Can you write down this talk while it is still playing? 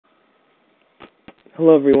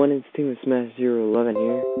Hello everyone, it's Team Smash 011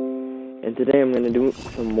 here, and today I'm going to do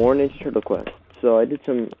some more Ninja Turtle quests. So I did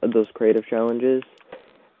some of those creative challenges,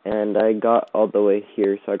 and I got all the way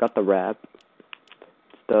here, so I got the wrap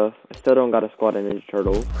stuff. I still don't got a squad of Ninja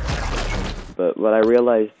Turtles, but what I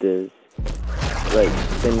realized is, like,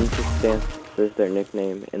 the Ninja Stance is their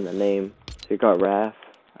nickname in the name, so you got Raph.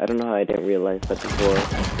 I don't know how I didn't realize that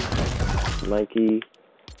before. Mikey,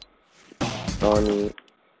 Donnie,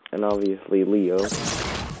 and obviously Leo.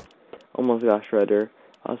 Almost got Shredder.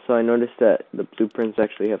 Also, I noticed that the blueprints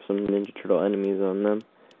actually have some Ninja Turtle enemies on them.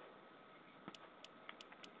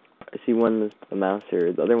 I see one is the mouse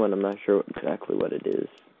here. The other one, I'm not sure exactly what it is.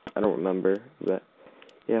 I don't remember, but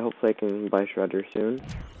yeah, hopefully I can buy Shredder soon.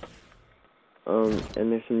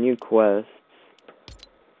 And there's some new quests.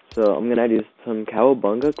 So I'm gonna do some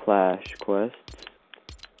Cowabunga Clash quests.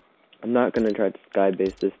 I'm not gonna try to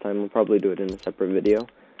Skybase this time. I'll probably do it in a separate video,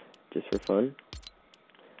 just for fun.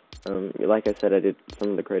 Like I said, I did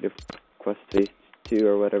some of the creative quest phase 2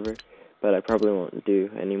 or whatever, but I probably won't do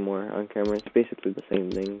any more on camera. It's basically the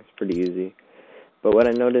same thing. It's pretty easy. But what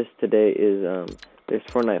I noticed today is there's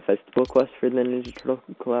Fortnite Festival quest for the Ninja Turtle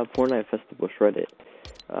collab. Fortnite Festival Shredded.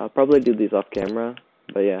 I'll probably do these off camera,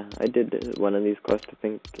 but yeah, I did one of these quests. I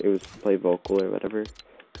think it was play vocal or whatever.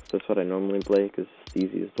 That's what I normally play because it's the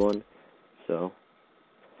easiest one. So,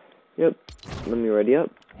 yep. Let me ready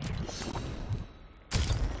up.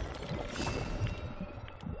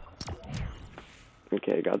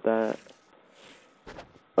 Okay, I got that.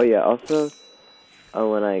 Oh yeah, also,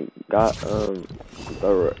 when I got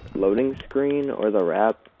the loading screen or the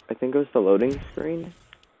wrap, I think it was the loading screen,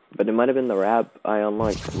 but it might have been the wrap, I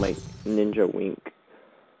unlocked my Ninja Wink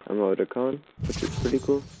emoticon, which is pretty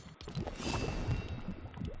cool.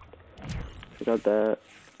 I got that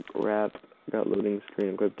wrap, got loading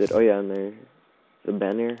screen equipped it. Oh yeah, and there's a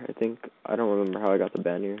banner, I think. I don't remember how I got the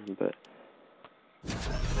banner, but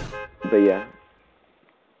yeah.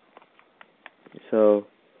 So,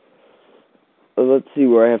 let's see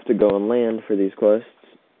where I have to go and land for these quests.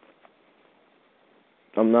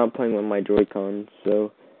 I'm not playing with my Joy-Con,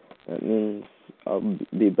 so that means I'll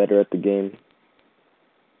be better at the game,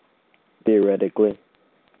 theoretically.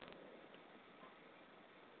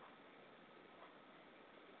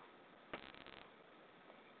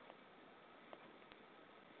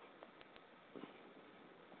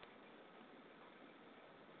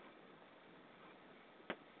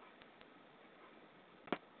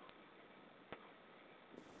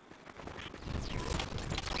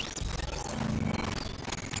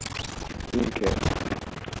 Okay.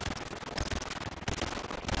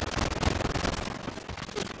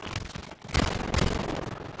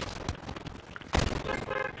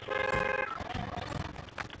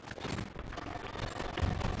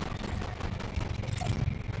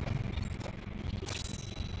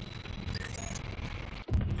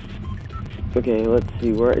 Okay, let's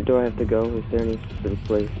see, where do I have to go? Is there any specific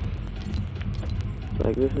place?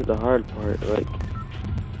 Like, this is the hard part, like,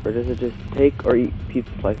 or does it just take or eat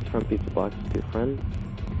pizza slices from pizza boxes to your friend?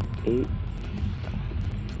 8.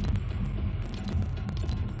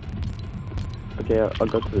 Okay, I'll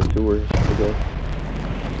go to the sewers, I guess.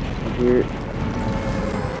 Here.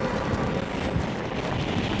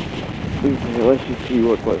 Okay, let's just see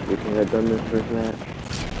what quest we can get done this first match.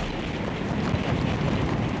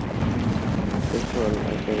 This one, I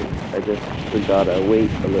think I just gotta wait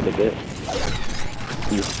a little bit.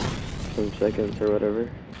 Some seconds or whatever.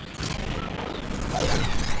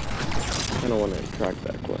 I don't want to track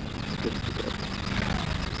that quest. Just because.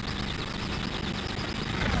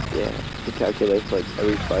 Yeah, it calculates like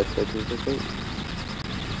every 5 seconds, I think.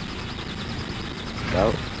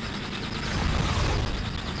 Out.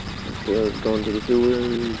 Okay, let's go into the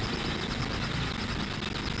sewers.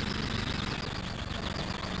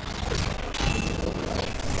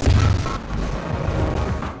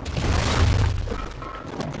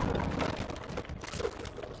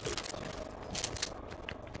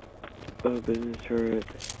 Oh, business turret.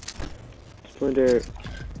 Splinter.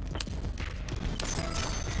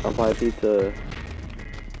 I'll buy pizza.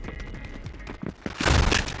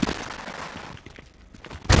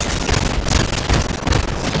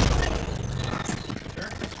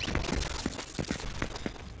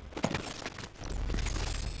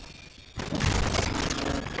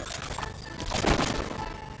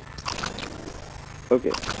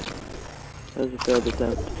 Okay. That was a failed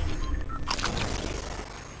attempt.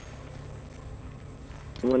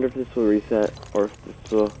 I wonder if this will reset, or if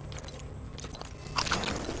this will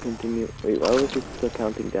continue. Wait, why was it still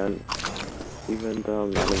counting down, even though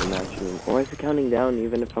I'm not in the match anymore? Why is it counting down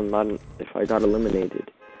even if I'm not, if I got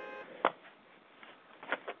eliminated?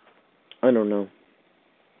 I don't know.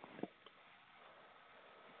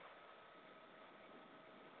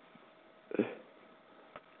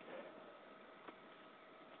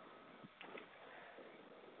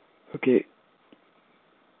 Okay.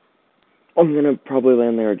 I'm gonna probably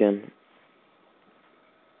land there again.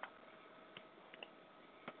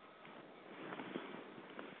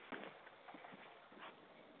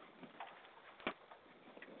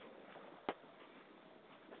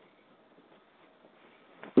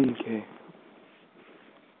 Okay.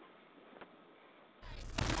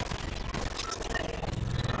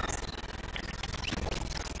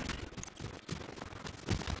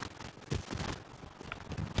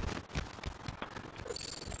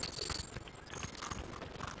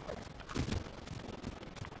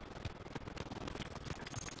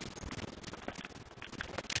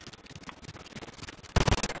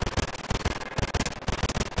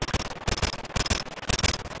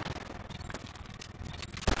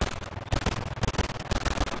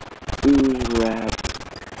 Ooh, rap.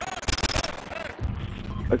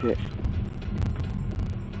 Okay.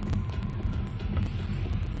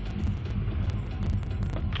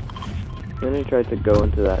 I'm gonna try to go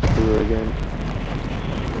into that sewer again.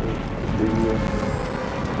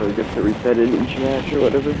 Or just to reset it each match or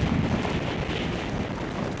whatever.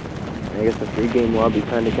 I guess a free game lobby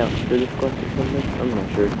kind of counts for this quest or something. I'm not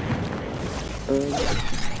sure.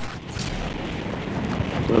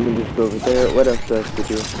 Let me just go over there. What else do I have to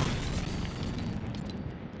do?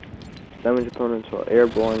 Damage opponents while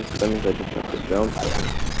airborne. That means I just have to jump.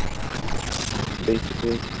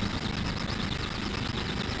 Basically.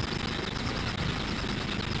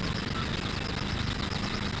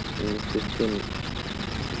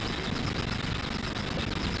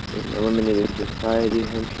 Eliminated society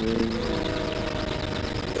henchmen.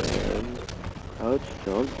 And crouch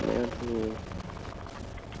jump, man.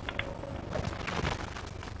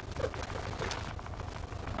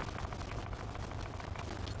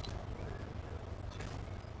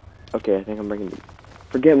 Okay, I think I'm breaking.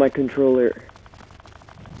 Forget my controller.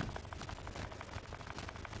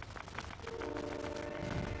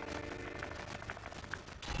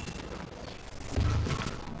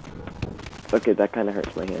 Okay, that kind of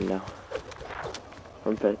hurts my hand now.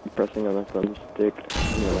 I'm pressing on the thumbstick.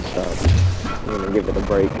 I'm gonna stop. I'm gonna give it a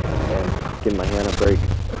break and give my hand a break.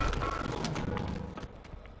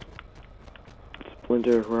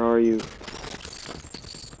 Splinter, where are you?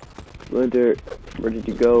 Splinter, where did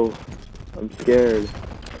you go? I'm scared.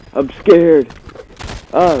 I'm scared.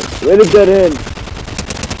 Ah, where did that end?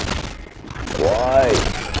 Why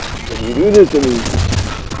did you do this to me?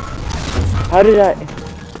 How did I?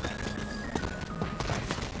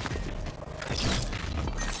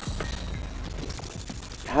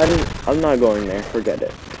 I'm not going there, forget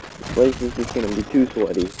it. This place is just gonna be too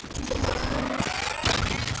sweaty.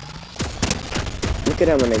 Look at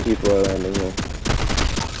how many people are landing here.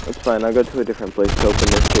 It's fine, I'll go to a different place to open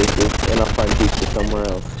this cases, and I'll find pizza somewhere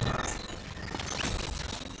else.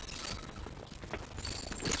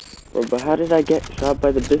 Bro, but how did I get shot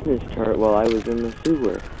by the business chart while I was in the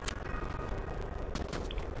sewer?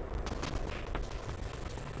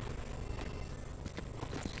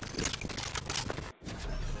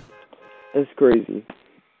 It's crazy.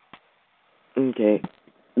 Okay,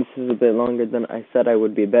 this is a bit longer than I said I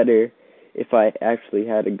would be better if I actually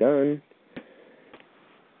had a gun.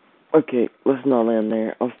 Okay, let's not land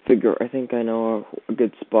there. I think I know a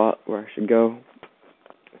good spot where I should go.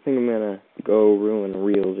 I think I'm gonna go ruin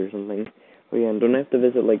reels or something. Oh yeah, and don't I have to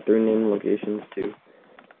visit like 3 name locations too?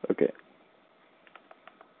 Okay.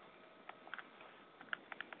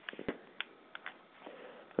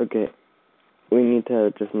 Okay. We need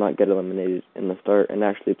to just not get eliminated in the start and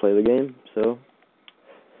actually play the game, so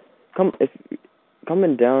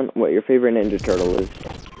comment down what your favorite Ninja Turtle is.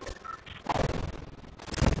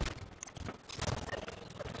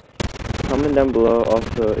 Comment down below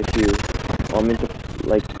also if you want me to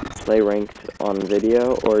like play ranked on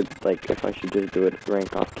video or like if I should just do it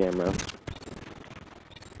ranked off camera.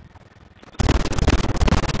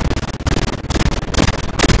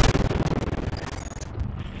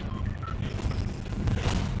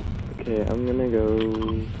 Okay, I'm gonna go.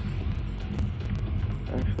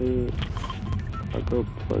 Actually, I'll go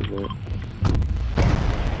Pleasant.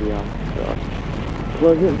 Yeah, so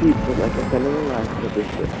Pleasant Pizza, like I said in the last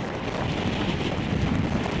episode.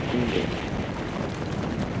 Okay.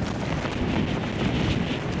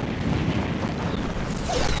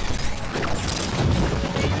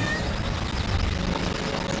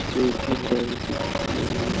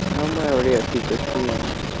 How am I already at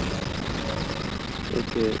 215?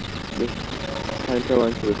 Okay, just time to go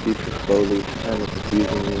into the future slowly. It's kind of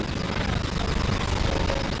confusing me.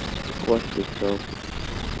 What's this so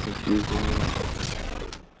confusing me?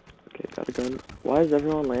 Okay, got a gun. Why is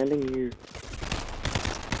everyone landing here?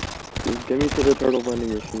 Just get me to the turtle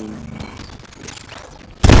vending machine.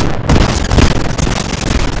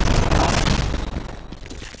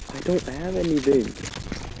 don't have anything.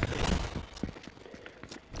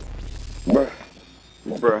 Bruh.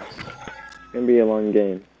 It's gonna be a long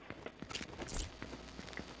game.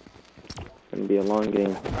 It's gonna be a long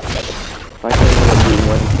game. If I can't even do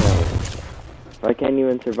one kill, if I can't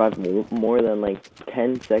even survive more than like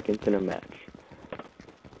 10 seconds in a match.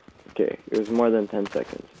 Okay, it was more than 10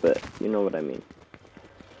 seconds, but you know what I mean.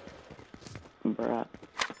 Bruh.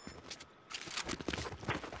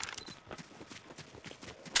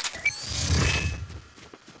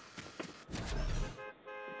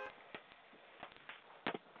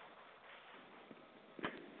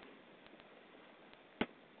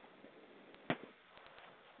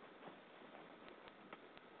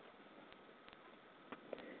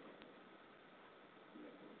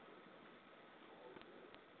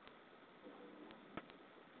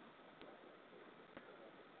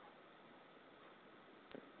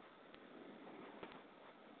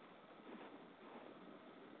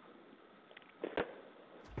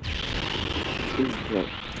 Right.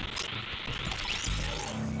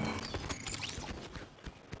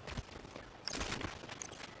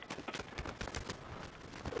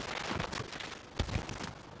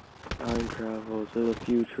 Time travel to the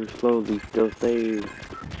future slowly, still saved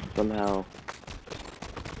somehow.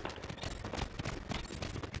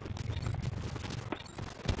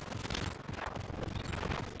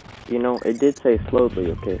 You know, it did say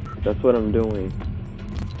slowly, okay? That's what I'm doing.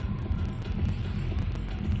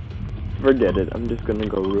 Forget it, I'm just gonna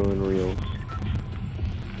go ruin reels.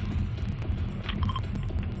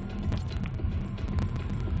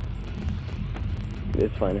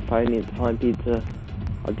 It's fine, if I need to find pizza,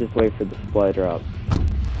 I'll just wait for the supply drop.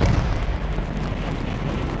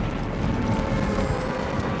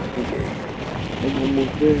 Okay, I'm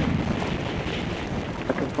almost there.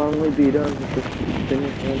 I can finally be done with the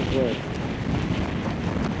finish one quest.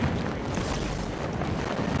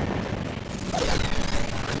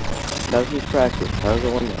 That was just practice. That was the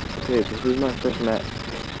one match. Okay, this is my first match.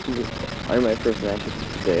 My first match of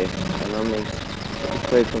today. I normally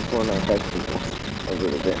played some Fortnite back a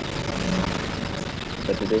little bit.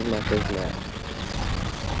 But today's my first match.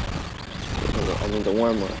 I mean the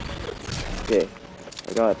warm up. Okay,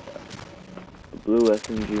 I got the blue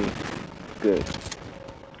SMG. Good.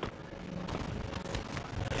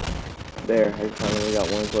 There, I finally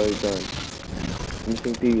got one play done.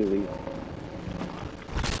 Missing Peely.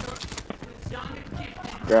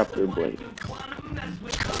 Raptor Blade. I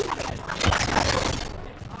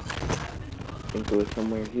think it was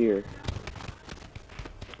somewhere here.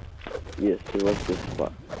 Yes, it was this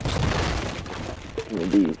spot. Give me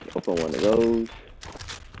these. Open one of those.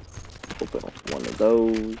 Open one of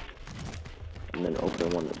those. And then open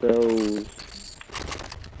one of those.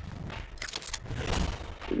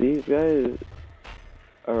 These guys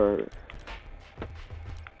are...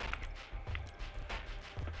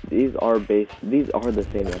 These are the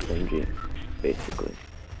same SMG, basically.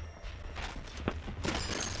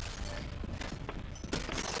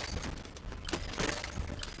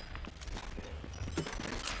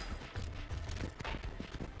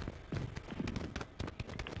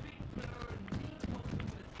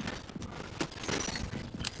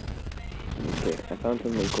 Okay, I found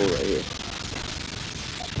something cool right here.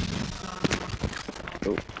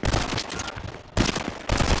 Oh.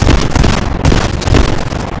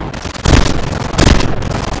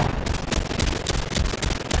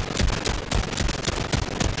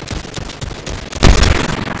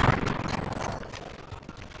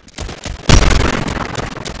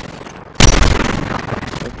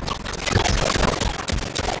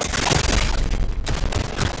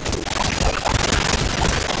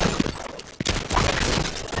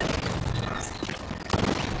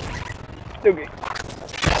 Okay.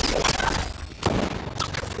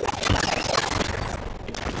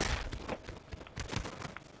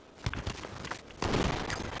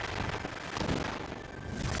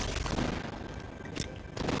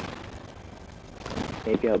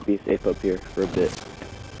 Maybe I'll be safe up here for a bit.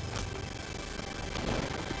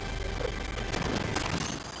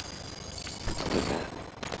 Like that.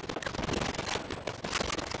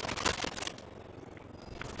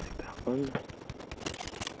 Like that one.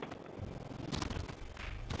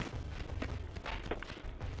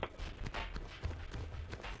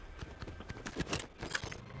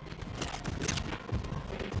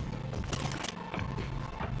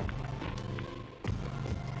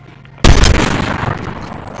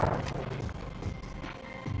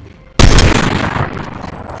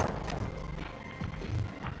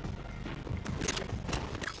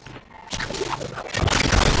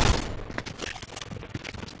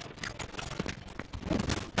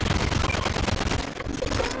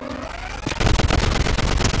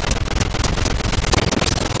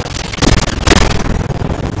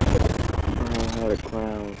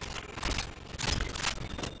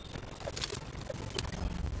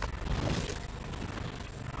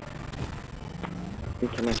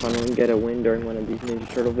 Can I finally get a win during one of these Ninja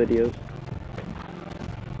Turtle videos?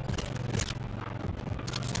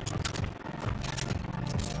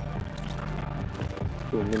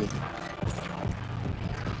 Ooh, mini.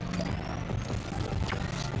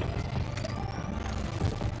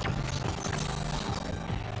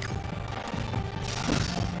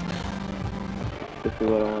 This is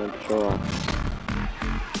what I wanted to show off.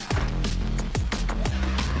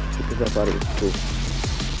 Because I thought it was cool.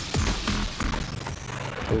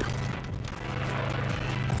 Ooh.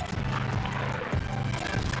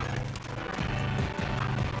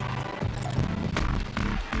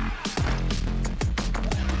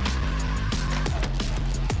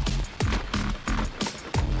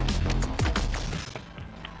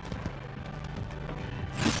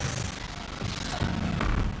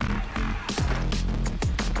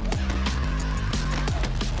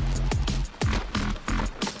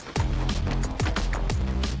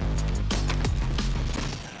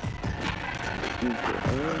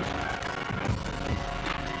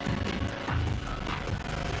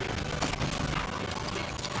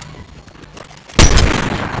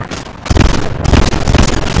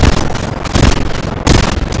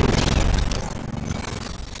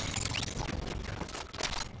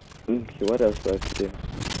 Okay, what else do I have to do?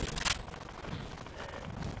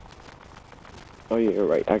 Oh yeah, you're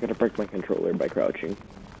right. I gotta break my controller by crouching.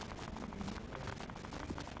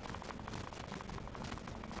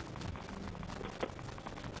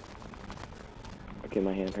 Okay,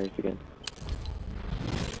 my hand hurts again.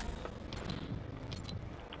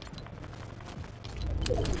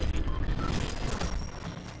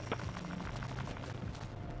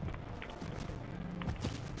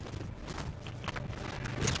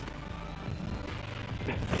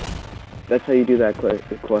 That's how you do that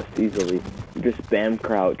quest easily. You just spam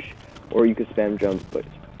crouch, or you could spam jump, but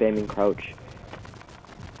spamming crouch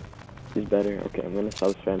is better. Okay, I'm gonna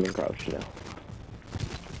stop spamming crouch now.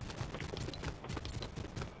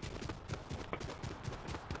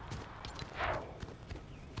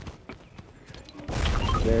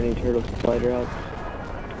 Is there any turtle spider out?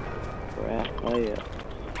 Oh yeah.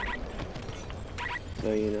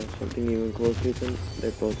 So you know something even closer than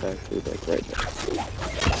they're both actually like right there.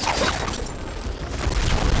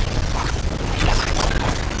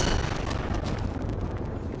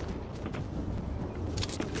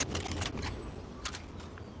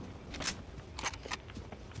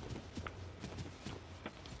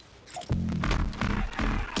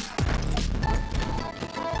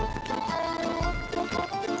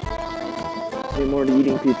 Hey, more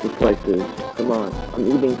eating pizza slices. Come on, I'm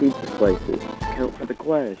eating pizza slices. Count for the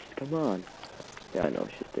quest. Come on. Yeah, I know.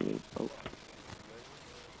 It's just a need. Oh.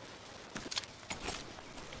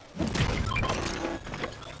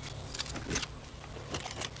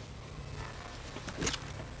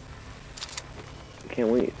 Can't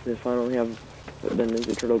wait to finally have the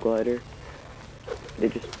Ninja Turtle glider. They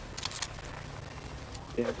just,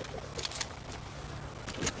 yeah.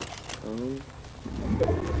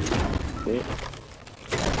 Okay.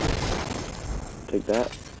 Take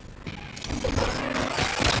that.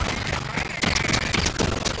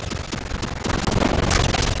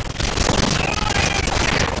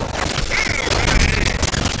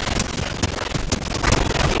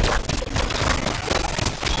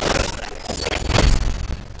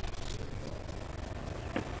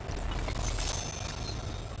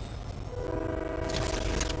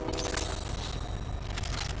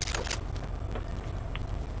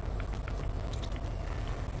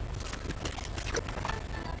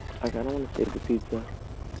 I kinda wanna save the pizza.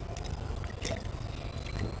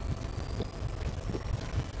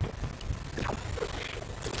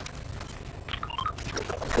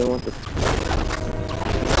 I don't want the...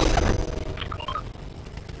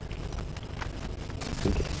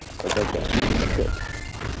 Okay, that's okay. That's good.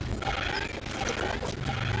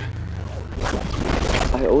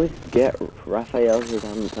 I always get Raphael's or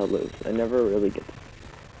Donatello's. I never really get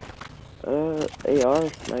AR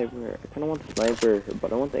sniper. I kinda want the sniper,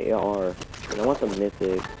 but I want the AR. And I want the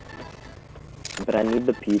mythic. But I need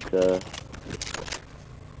the pizza.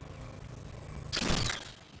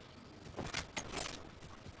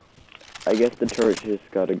 I guess the turret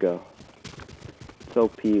just gotta go. It's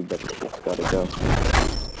OP, but it just gotta go.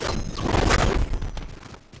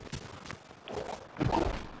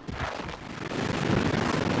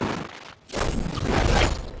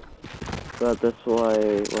 But that's why,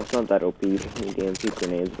 well, it's not that OP, you just need the EMP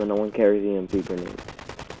grenades, but no one carries the EMP grenades.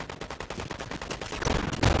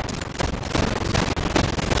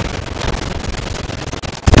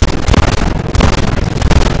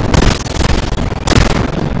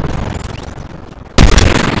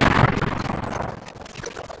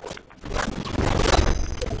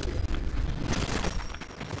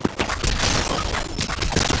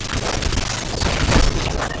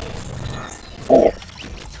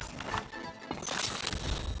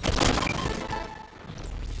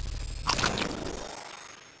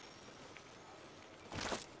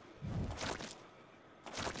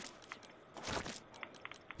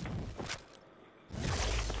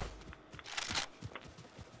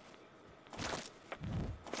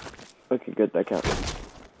 Okay, good, that counts.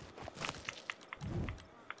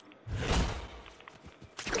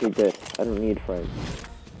 Okay, good. I don't need friends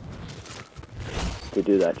to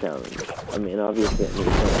do that challenge. I mean, obviously I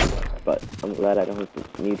need friends, but I'm glad I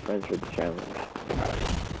don't need friends for the challenge.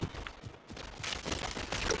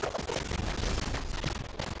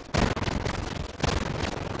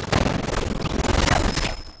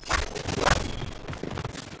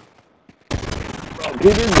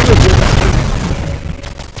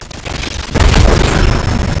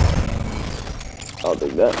 I'll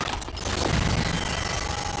take that.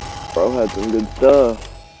 Bro had some good stuff.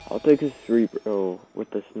 I'll take a 3 bro with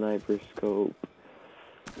the sniper scope.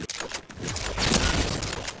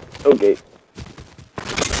 Okay.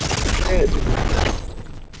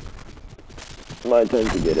 My time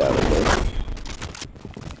to get out of there.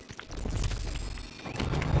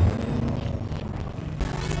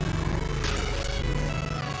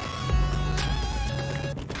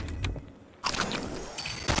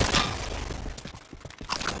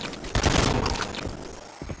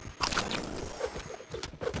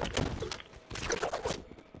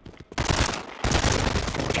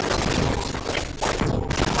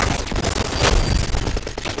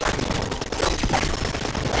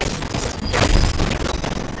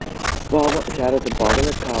 Well, shout out to bottom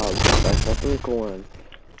of cob by fucking corn.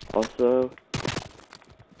 Also,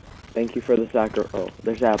 thank you for the sacri- oh,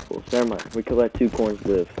 there's apples. Never mind. We could let 2 corns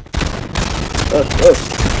live.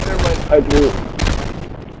 Never mind.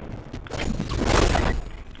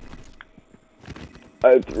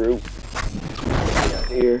 I threw.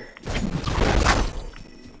 Here.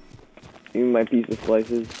 Give me my piece of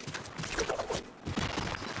slices.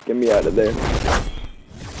 Get me out of there.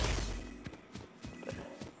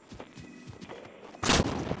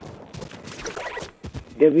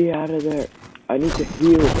 Get me out of there. I need to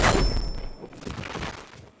heal.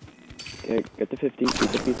 Okay, get the 50. Eat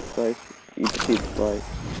the pizza slice. Eat the pizza slice.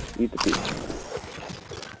 Eat the pizza.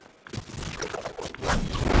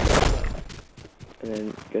 And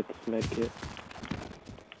then get this med kit.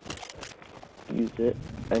 Use it.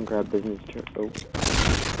 And grab business turn. Oh.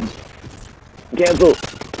 Cancel!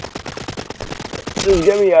 Just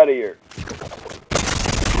get me out of here.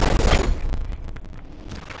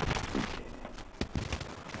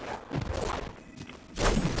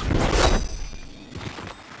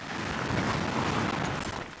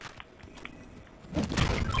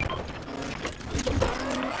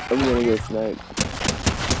 I'm gonna get sniped.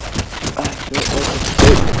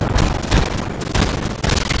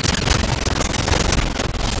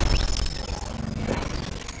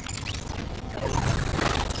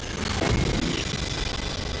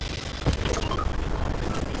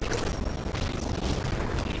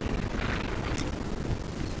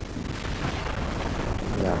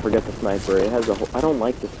 Yeah, forget the sniper. It has a whole. I don't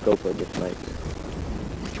like the scope of the sniper.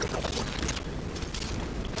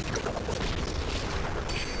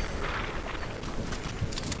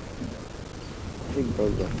 I think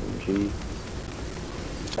bro's SMG.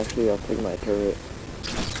 Actually, I'll take my turret.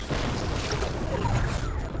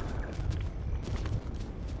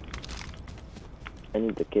 I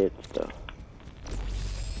need the kits though.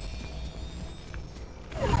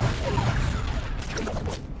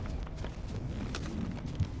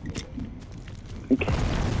 Okay.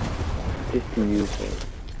 Just to use it.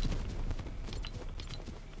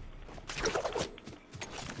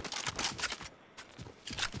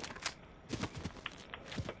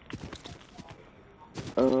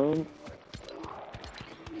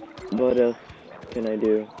 What else can I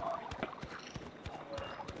do?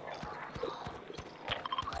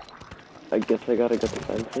 I guess I gotta get the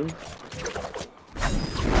fencing.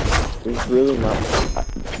 There's really not.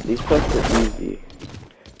 These quests are easy.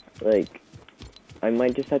 Like, I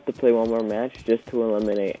might just have to play one more match just to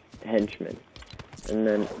eliminate henchmen. And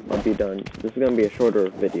then I'll be done. This is gonna be a shorter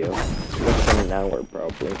video. Less than an hour,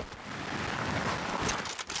 probably.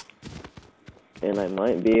 And I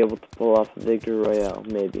might be able to pull off a victory royale,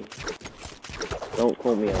 maybe. Don't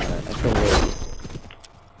quote me on that. I feel maybe.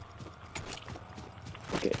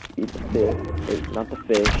 Okay, eat the fish. Wait, not the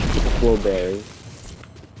fish. Eat the flowberry.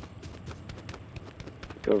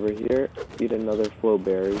 Go over here. Eat another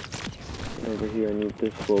flowberry. And over here, I need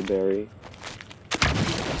this flowberry.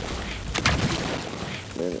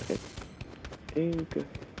 Then I think.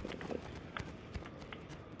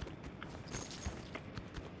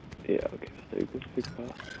 Yeah. Okay. So you can pick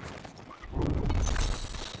up.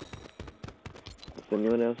 Does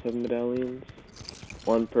anyone else have medallions?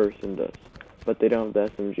 One person does, but they don't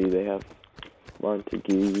have the SMG. They have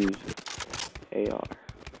Montague's AR.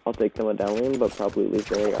 I'll take the medallion, but probably leave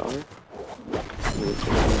the AR.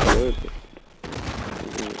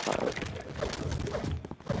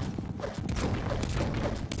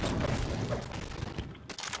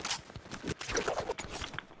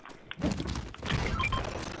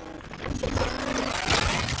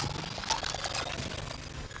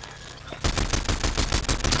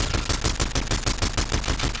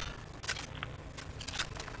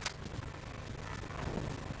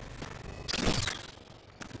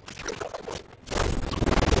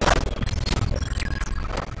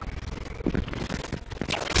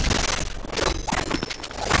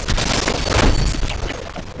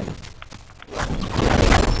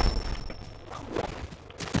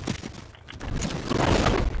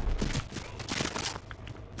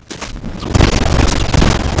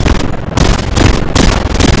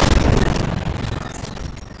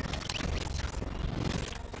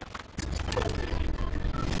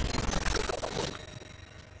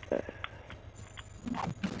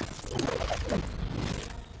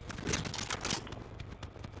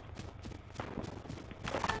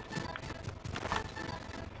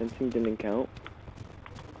 fencing didn't count.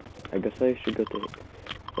 I guess I should go to...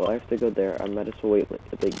 Well, I have to go there. I might as well wait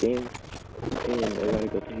at the game. And I gotta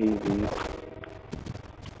go to Hazy.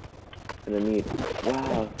 And I need...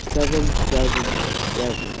 Wow, 7, 7,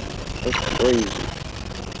 7. That's crazy.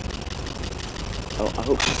 Oh, I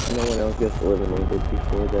hope no one else gets eliminated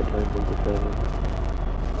before that turns into 7.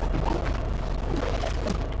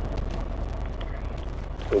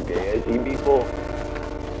 Okay, I see people.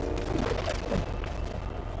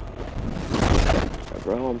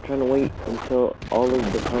 Bro, I'm trying to wait until all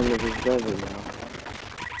of the counters is 7 now.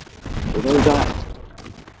 We only got...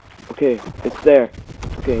 Okay, it's there.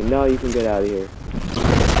 Okay, now you can get out of here.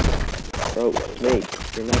 Bro, Snake,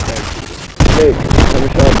 you're not that... Snake, have a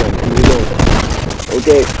shotgun, and you go.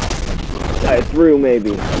 Okay, I threw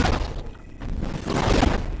maybe.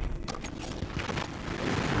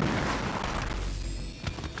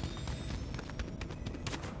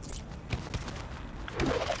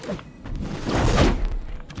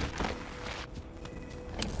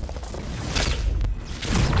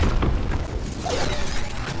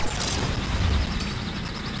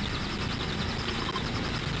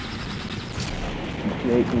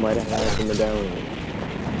 Snake might have had the medallion.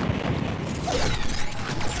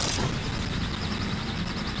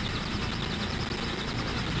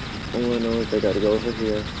 All I know is I gotta go over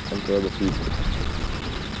here and throw the people.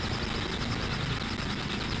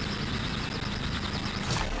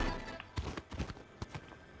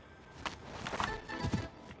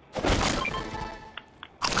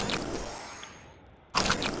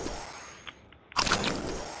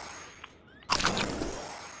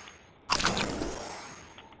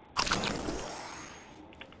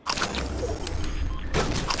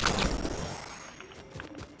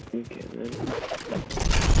 Okay, then.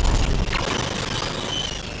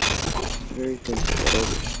 Very simple.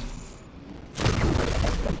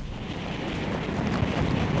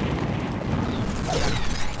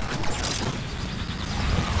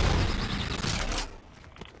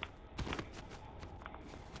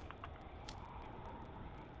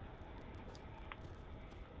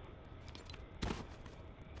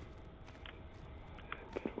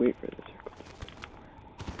 Gotta wait for the circle.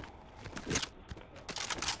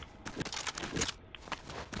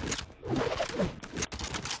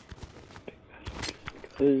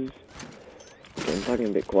 Because I'm talking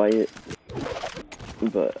a bit quiet,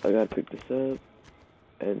 but I gotta pick this up,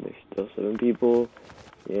 and there's still 7 people,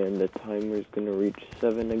 and the timer's gonna reach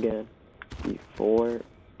 7 again, before,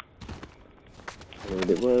 what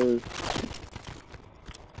it was.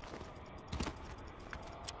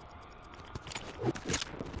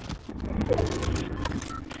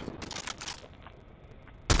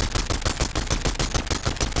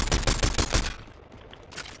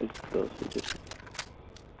 It's close to just...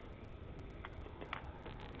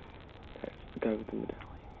 The guy with the medallion.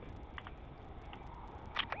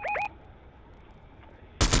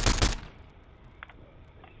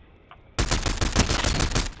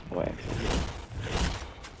 Oh, actually.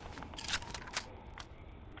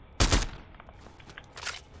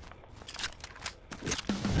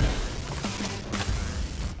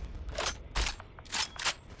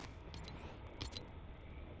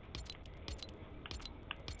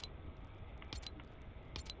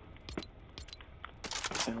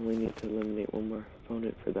 I only need to eliminate one more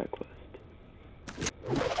opponent for that quest.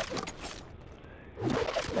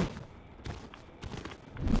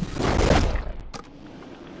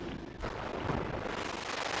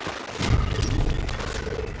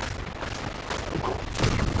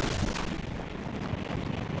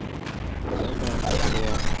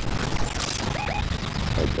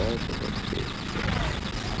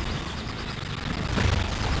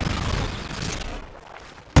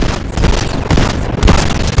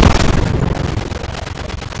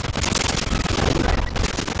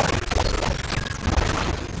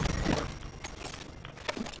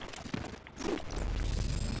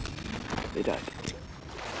 They died.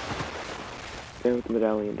 Guy with the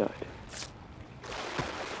medallion died.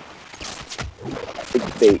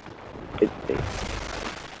 It's bait. It's bait.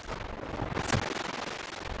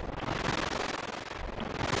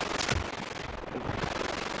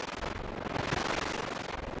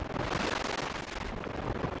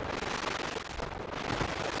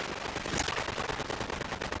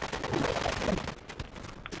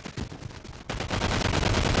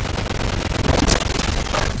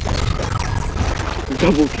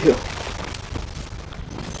 Double kill.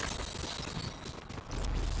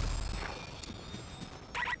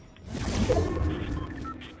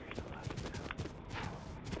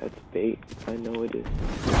 That's bait. I know it is.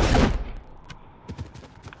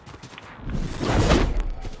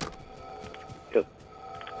 Yep.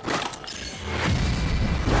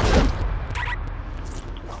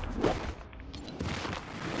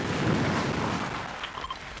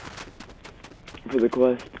 for the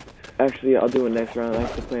quest. Actually, I'll do it next round. I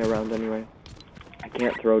have to play around anyway. I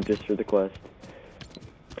can't throw just for the quest.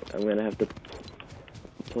 I'm gonna have to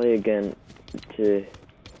play again to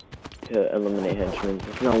eliminate henchmen.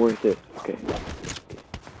 It's not worth it. Okay.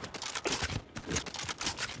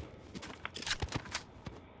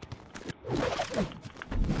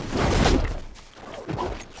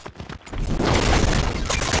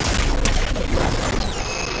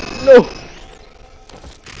 No!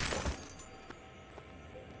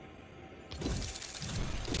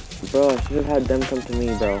 Bro, I should have had them come to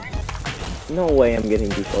me, bro. No way I'm getting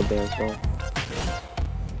default dance, bro.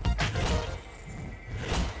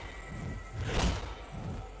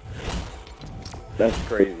 That's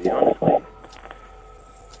crazy, honestly.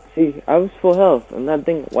 See, I was full health, and that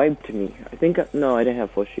thing wiped me. No, I didn't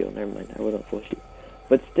have full shield. Never mind, I wasn't full shield.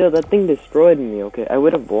 But still, that thing destroyed me, okay? I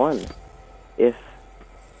would have won if...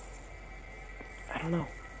 I don't know.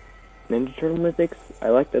 Ninja Turtle mythics, I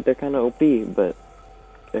like that they're kind of OP, but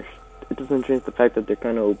it doesn't change the fact that they're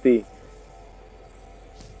kind of OP.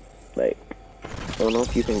 Like, I don't know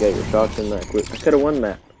if you can get your shots in that quick. I could have won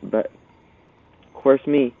that, but of course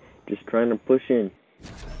me, just trying to push in.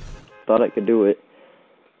 Thought I could do it.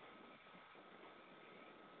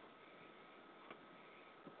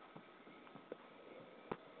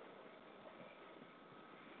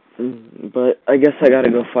 But I guess I gotta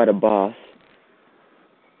go fight a boss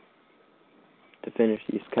to finish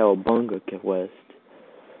these Cowabunga quests.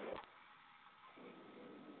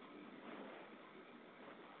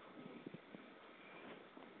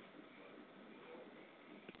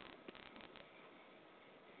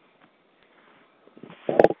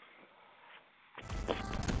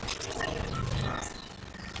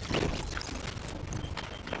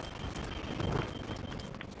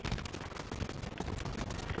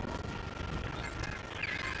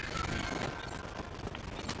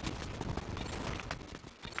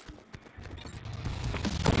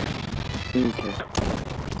 Okay.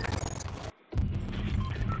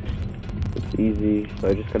 It's easy, so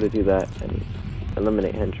I just gotta do that and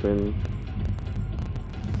eliminate henchmen.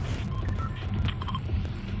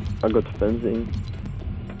 I'll go to fencing,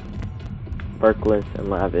 sparkless, and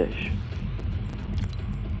lavish.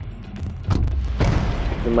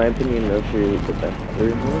 In my opinion, those are the best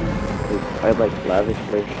third ones, because I like lavish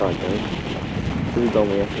for shotgun. This is the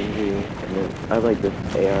only SMG, and then I like this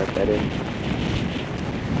AR better.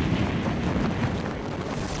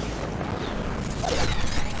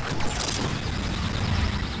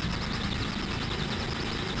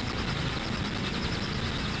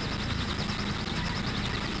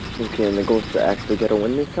 Okay, and the goal is to actually get a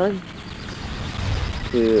win this time,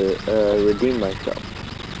 to redeem myself.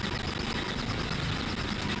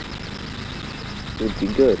 It would be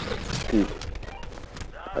good, because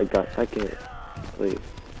I got second place.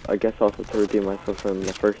 I guess also to redeem myself from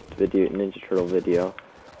the first video, Ninja Turtle video,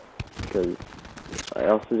 because I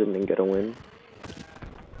also didn't get a win.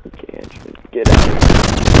 Okay, henchman, get out of here.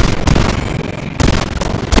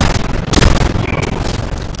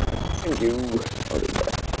 Thank you. I'll do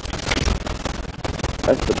that.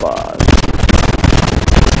 That's the boss.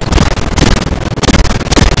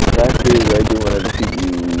 Actually, I do want to defeat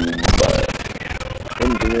you, but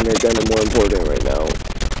engineering are kind of more important right now.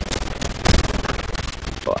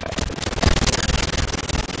 But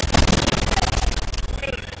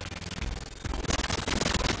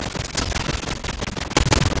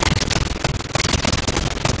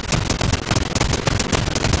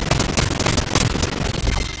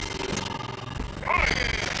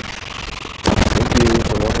thank you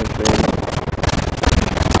for watching.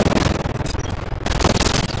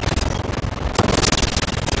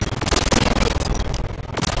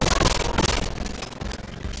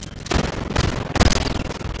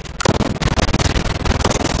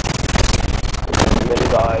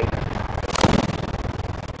 Bye.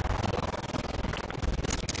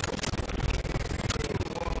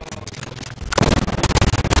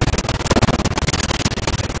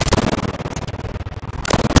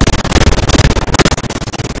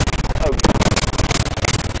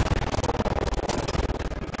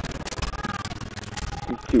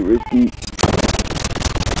 It's too risky.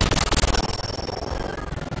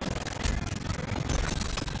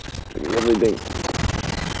 Everything.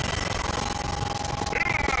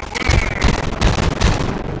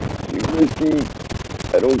 Risky.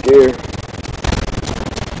 I don't care.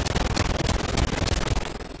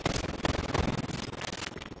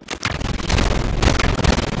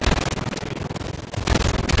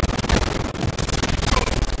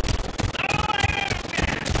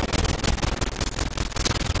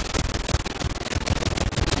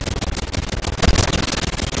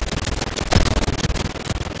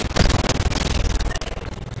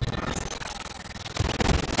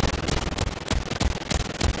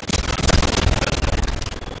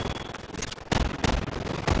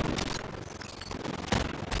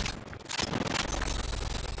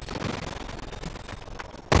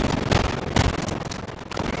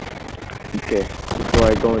 Okay, before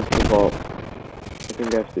I go into the vault, I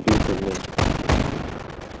think I have to do something.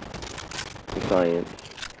 Science.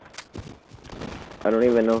 I don't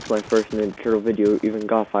even know if my first Ninja Turtle video even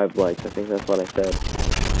got 5 likes. I think that's what I said.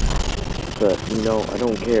 But, you know, I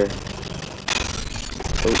don't care.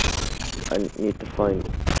 Oh, I need to find...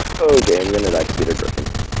 Okay, I'm gonna die to Peter Griffin.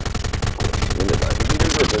 I'm gonna die to Peter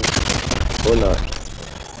Griffin. Or not.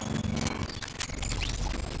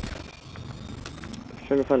 I was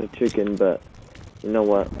trying to find a chicken, but... You know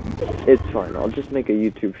what? It's fine. I'll just make a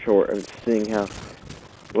YouTube short and seeing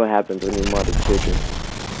what happens when you mod a chicken.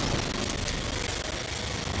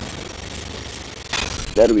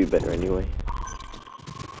 That'll be better anyway.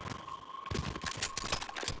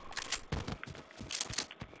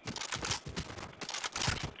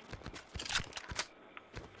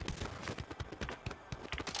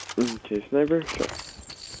 Okay, sniper? Sure.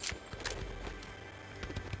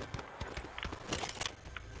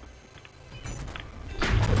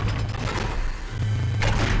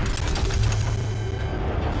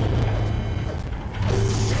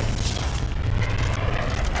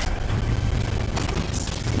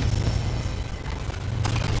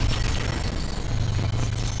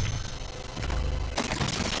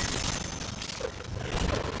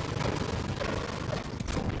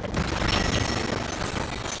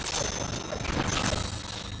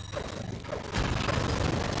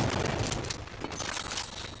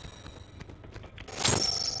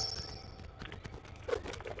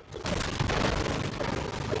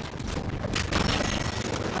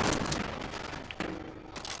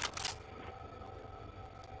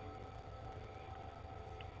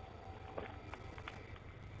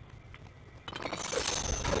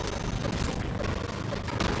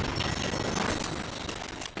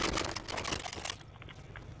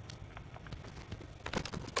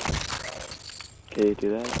 Okay, do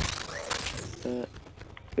that.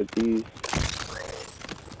 Get these.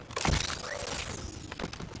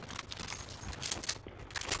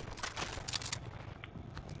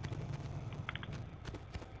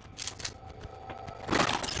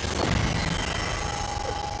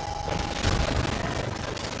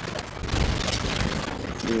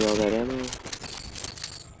 Give me all that ammo.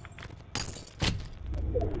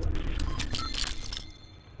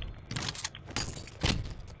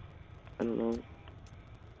 I don't know.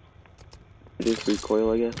 Just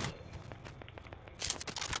recoil, I guess.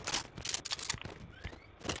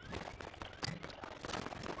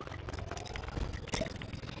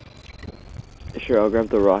 Sure, I'll grab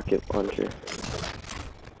the rocket launcher.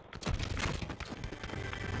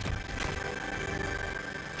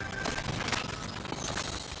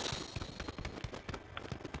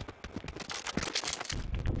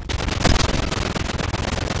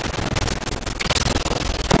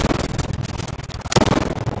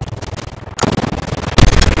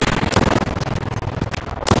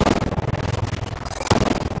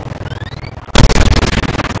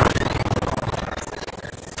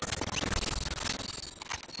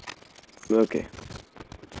 Okay.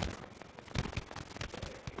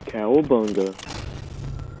 Cowabunga.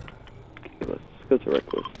 Okay, let's go to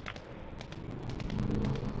reckless.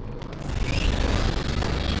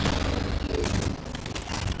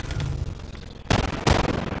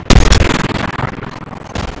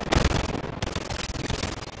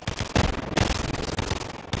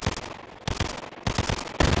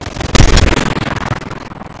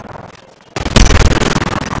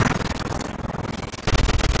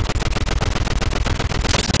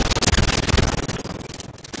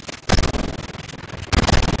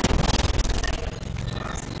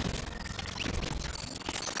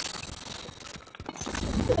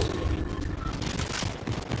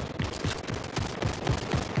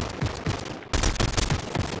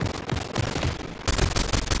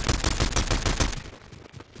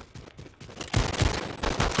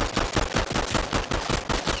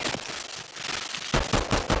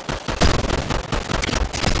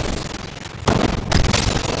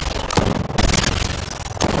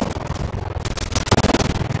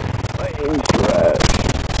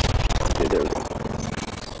 Okay, there we go.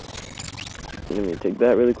 Let me take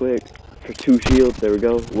that really quick. For 2 shields, there we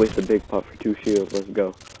go. Waste a big pot for 2 shields, let's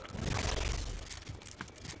go.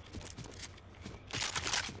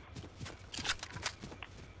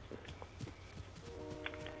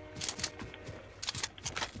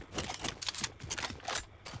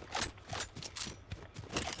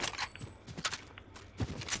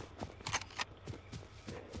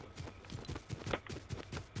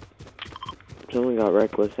 Someone got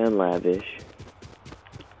reckless and lavish.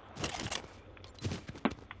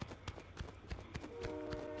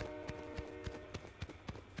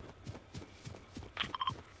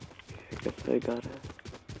 I guess I gotta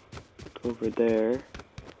over there.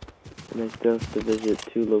 And I still have to visit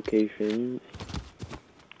 2 locations.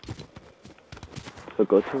 So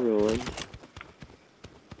go to ruins.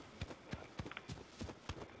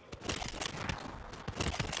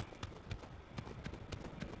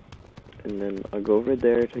 And then I'll go over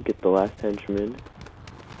there to get the last henchman.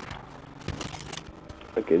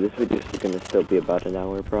 Okay, this video is gonna still be about an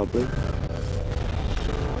hour probably.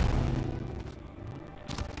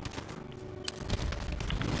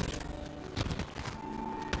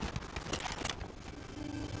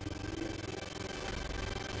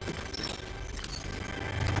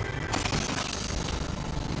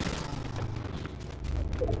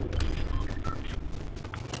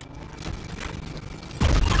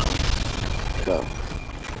 So,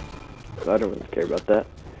 I don't really care about that.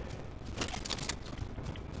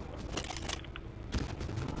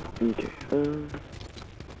 Okay,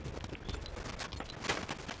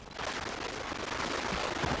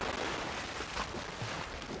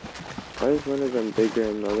 why is one of them bigger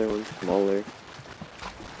and the other one smaller?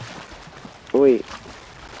 Oh wait,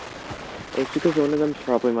 it's because one of them's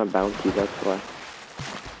probably my bounty, that's why.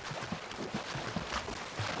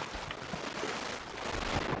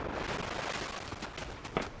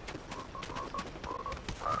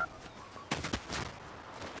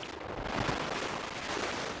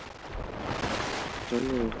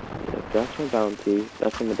 Yeah, that's my bounty.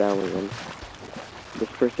 That's a medallion. This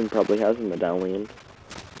person probably has a medallion.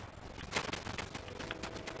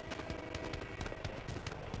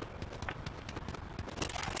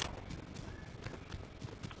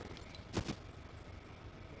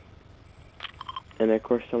 And of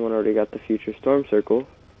course someone already got the future storm circle.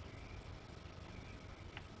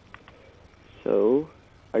 So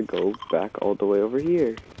I go back all the way over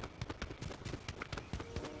here.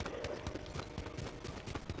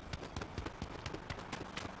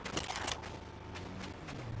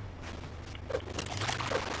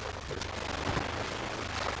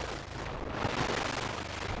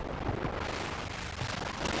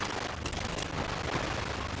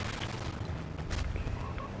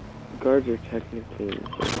 Guards are technically in the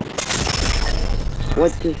circle.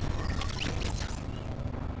 What just...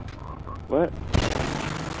 What?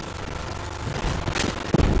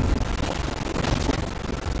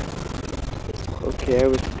 Okay, I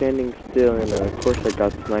was standing still and of course I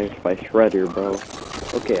got sniped by Shredder, bro.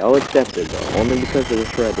 Okay, I'll accept it though, only because of the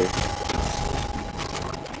Shredder.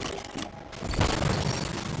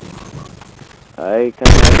 I kinda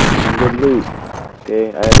had some good loot. Okay,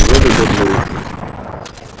 I had really good loot.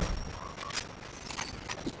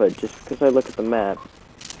 But just because I look at the map,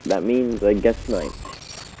 that means I get sniped.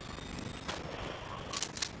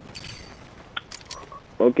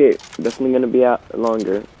 Okay, definitely gonna be out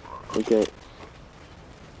longer. Okay.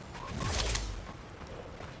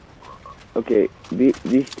 Okay,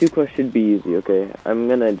 these 2 quests should be easy, okay? I'm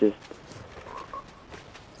gonna just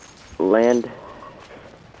land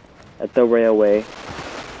at the railway.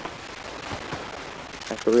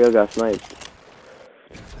 I for real got sniped.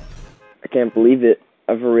 I can't believe it.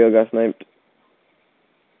 I for real got sniped.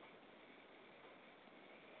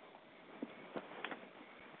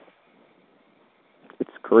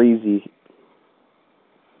 It's crazy.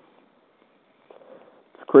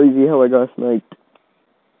 It's crazy how I got sniped.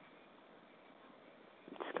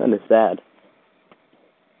 It's kind of sad.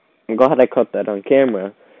 I'm glad I caught that on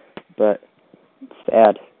camera, but it's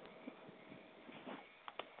sad.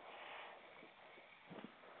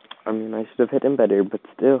 I mean, I should have hit him better, but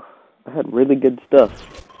still, I had really good stuff.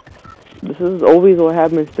 This is always what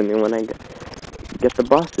happens to me when I get the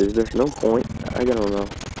bosses. There's no point. I don't know.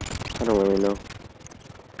 I don't really know.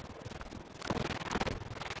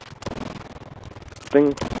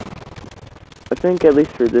 I think at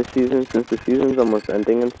least for this season, since the season's almost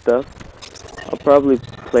ending and stuff, I'll probably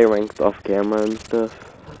play ranked off camera and stuff.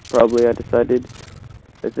 Probably, I decided.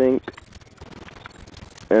 I think.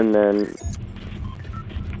 And then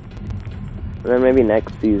maybe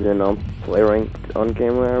next season I'll play ranked on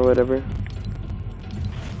camera or whatever.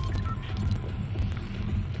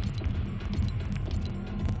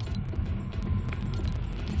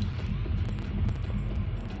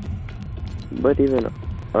 But even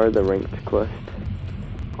are the ranked quest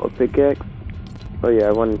or pickaxe? Oh yeah,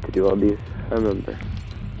 I wanted to do all these. I remember.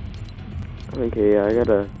 Okay, yeah, I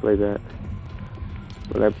gotta play that.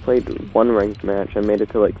 When I played one ranked match, I made it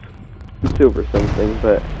to like silver something,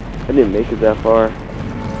 but I didn't make it that far.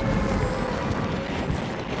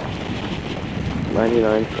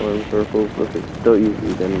 99 storm circles, look, it's still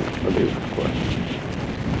easier than other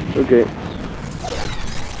quests. Okay.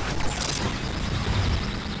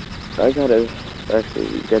 I gotta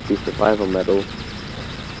actually get these survival medals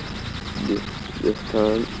this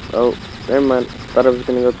time. Oh. Never mind. Thought I was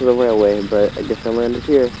gonna go to the railway, but I guess I landed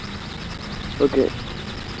here. Okay.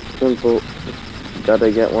 Simple.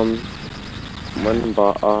 Gotta get one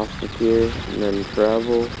bot off of here, and then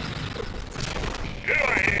travel.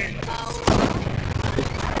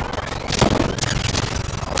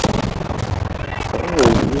 Oh,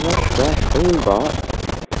 you have crash aim, bot.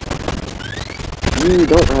 You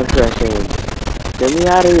don't have crash aim. Get me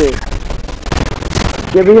out of here.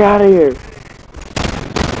 Get me out of here.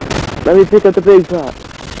 Let me pick up the big pot.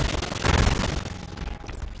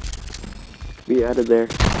 Be out of there.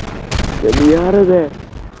 Get me out of there.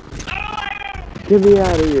 Get me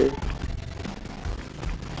out of here.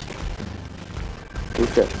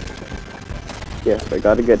 Okay. Yes, I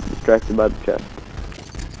gotta get distracted by the chest.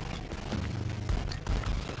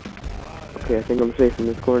 Okay, I think I'm safe in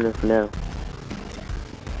this corner for now.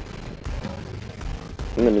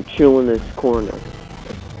 I'm gonna chill in this corner.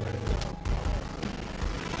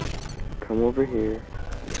 Come over here.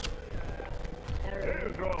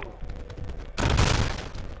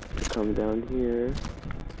 Come down here.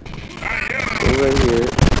 Go right here.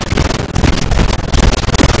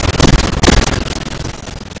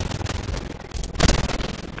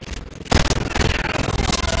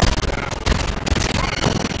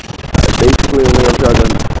 Basically only have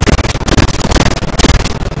shotgun.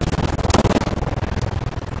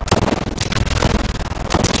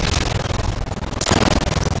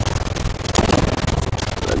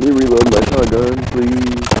 Let me reload my shotgun,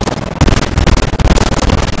 please.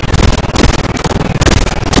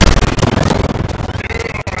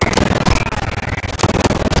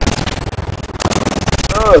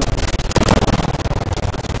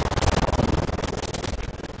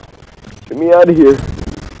 Get me out of here.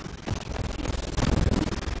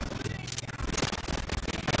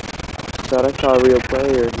 Thought I saw a real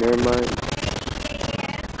player. Never mind.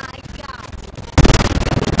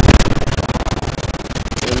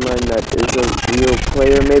 Never mind, that is a real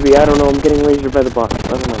player. Maybe, I don't know. I'm getting lasered by the bot. I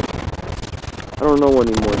don't know. I don't know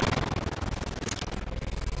anymore.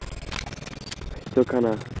 Still kind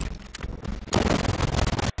of.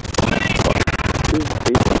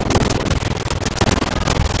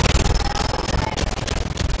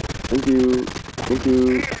 Thank you, thank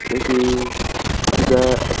you, thank you. Take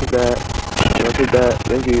that, I take that, I'll take that,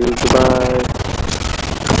 thank you, goodbye.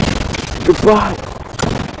 Goodbye!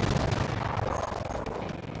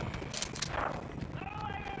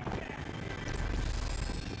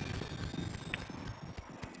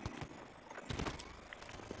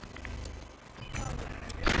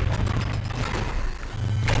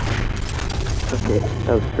 Okay,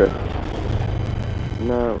 that was true.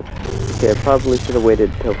 No. Okay, I probably should have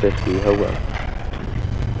waited till 50. Oh well.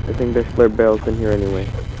 I think there's flare barrels in here anyway.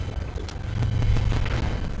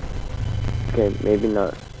 Okay, maybe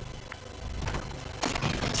not.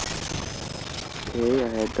 Okay, I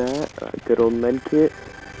had that. Good old med kit.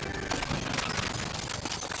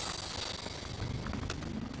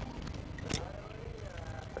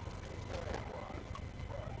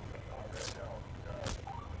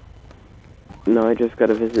 No, I just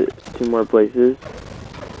gotta visit 2 more places.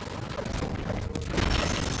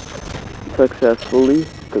 Successfully,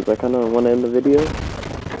 because I kind of want to end the video.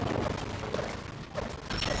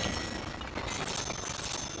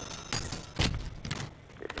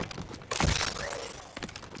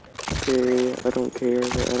 Okay, I don't care.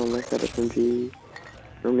 I don't like that SMG.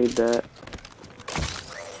 I don't need that.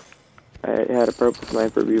 I had a purple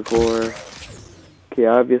sniper before. Okay,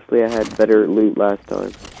 obviously I had better loot last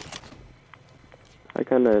time. I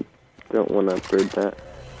kind of don't want to upgrade that.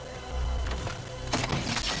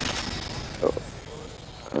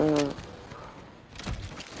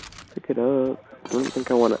 Pick it up. I don't think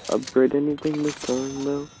I want to upgrade anything this time,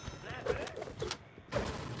 though.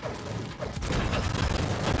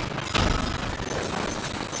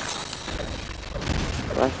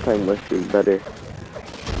 Last time was better.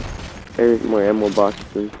 There's more ammo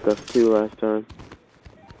boxes and stuff too last time.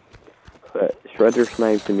 But Shredder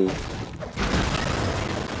sniped me.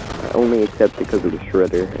 I only accept because it was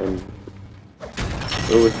Shredder, and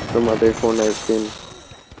if it was some other Fortnite skin,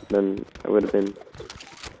 then I would have been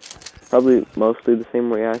probably mostly the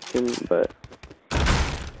same reaction, but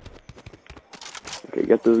okay,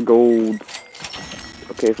 get this gold.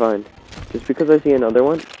 Okay, fine. Just because I see another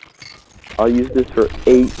one, I'll use this for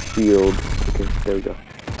 8 shield. Okay, there we go.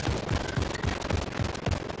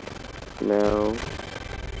 Now,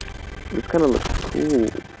 this kind of looks cool.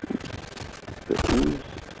 The ooze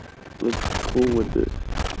looks cool with this.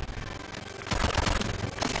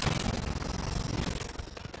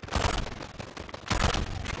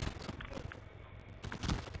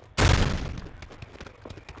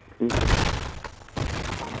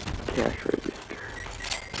 Cash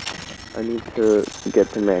I need to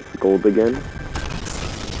get to max gold again.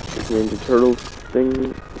 This Ninja Turtles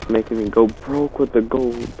thing is making me go broke with the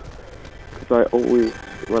gold. Cause I always,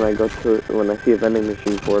 when I see a vending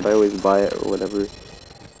machine for it, I always buy it or whatever.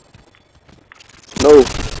 No!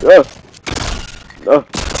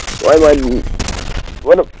 Why am I...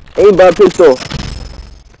 What a... Aimbot pistol!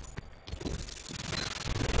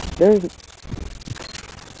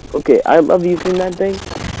 Okay, I love using that thing,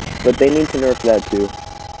 but they need to nerf that too.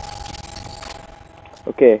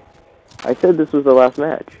 Okay, I said this was the last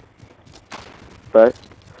match. But...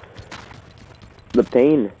 the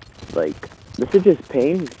pain. Like, this is just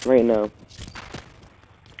pain right now.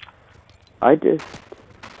 I don't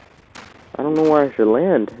know where I should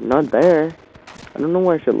land. Not there. I don't know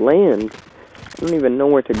where I should land. I don't even know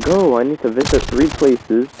where to go. I need to visit 3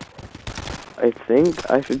 places. I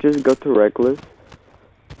think I should just go to Reckless,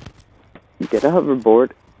 get a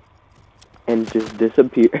hoverboard, and just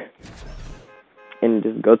disappear. And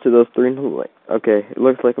just go to those 3. Okay, it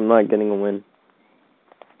looks like I'm not getting a win.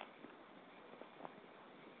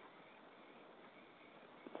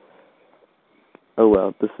 Oh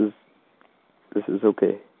well, this is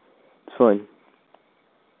okay. It's fine.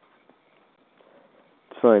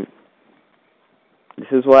 It's fine.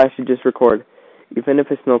 This is why I should just record. Even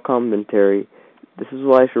if it's no commentary, this is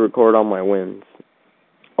why I should record all my wins.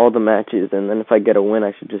 All the matches, and then if I get a win,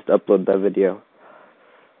 I should just upload that video.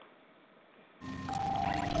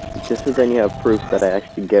 Just so then you have proof that I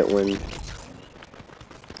actually get wins.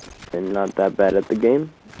 And not that bad at the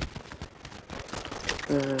game.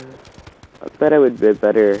 I bet I would be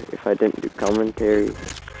better if I didn't do commentary.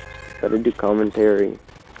 But I do commentary.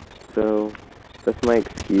 So, that's my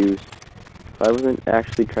excuse. If I wasn't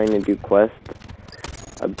actually trying to do quests,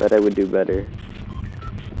 I bet I would do better.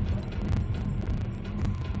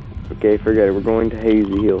 Okay, forget it. We're going to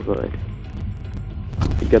Hazy Hillside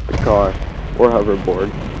to get the car, or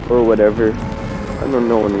hoverboard, or whatever. I don't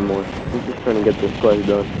know anymore. I'm just trying to get this quest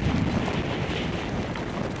done.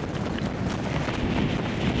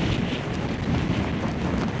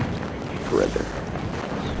 Shredder.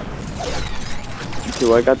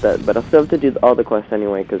 So I got that, but I'll still have to do all the quests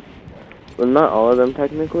anyway, because, well, not all of them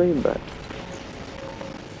technically, but...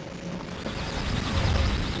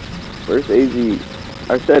 Where's AZ?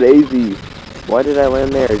 I said AZ. Why did I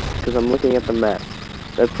land there? It's because I'm looking at the map.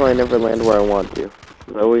 That's why I never land where I want to.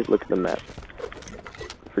 I always look at the map.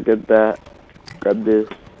 Forget that. Grab this.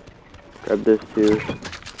 Grab this too.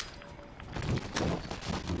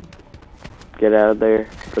 Get out of there.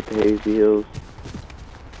 Go to Hazy Hills.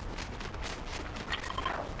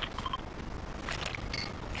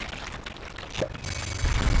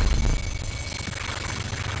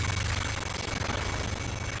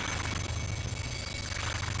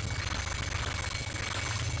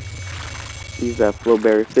 Use that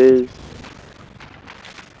Flowberry Fizz.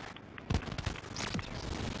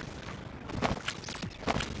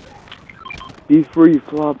 Be free,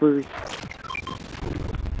 floppers.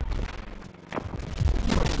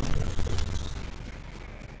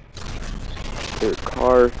 Their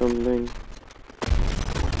car or something.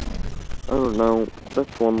 I don't know.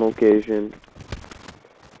 That's one location.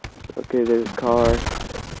 Okay, there's a car.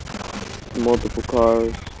 Multiple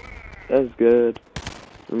cars. That's good.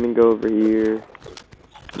 Let me go over here.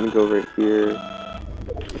 Let me go over here.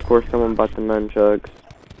 Of course, someone bought the nunchucks.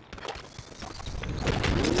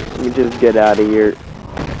 Let me just get out of here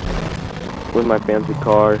with my fancy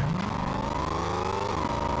car.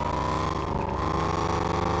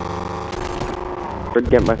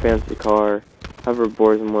 Forget my fancy car.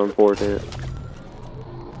 Hoverboards are more important.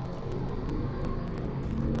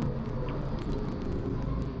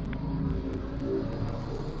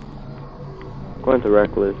 Going to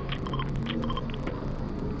Reckless.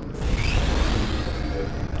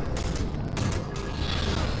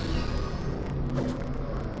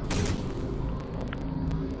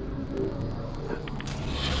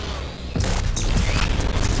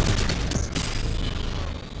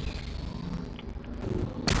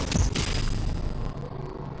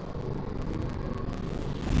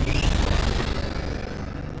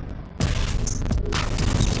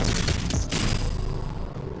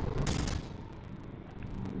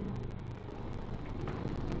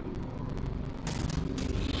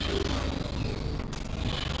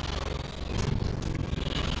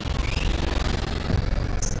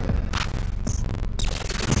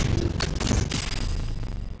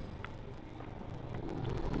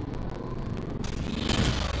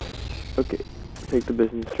 Okay, take the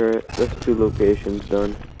business turret. That's 2 locations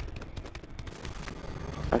done.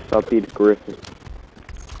 I saw Peter Griffin.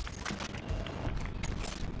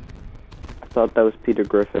 I thought that was Peter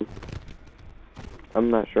Griffin. I'm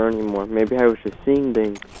not sure anymore. Maybe I was just seeing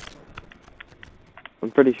things. I'm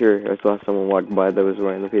pretty sure I saw someone walk by that was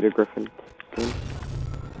wearing the Peter Griffin skin.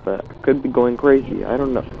 But I could be going crazy. I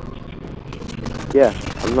don't know. Yeah,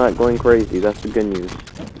 I'm not going crazy. That's the good news.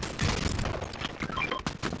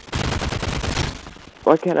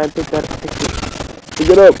 Why can't I pick that picture? Pick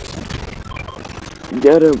it up!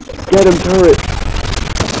 Get him! Get him, turret!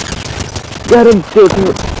 Get him, still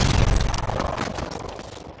turret!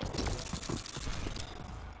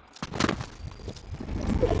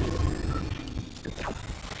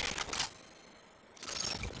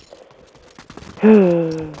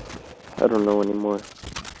 I don't know anymore.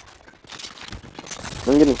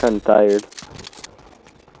 I'm getting kind of tired.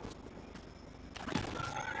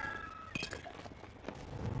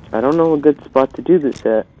 I don't know a good spot to do this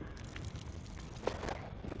at.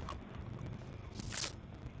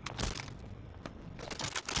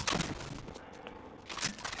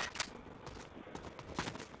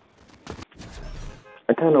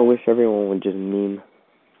 I kind of wish everyone would just meme.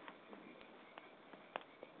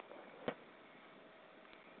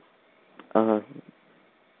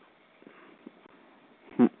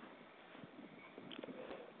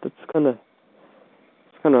 That's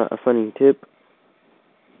kind of a funny tip.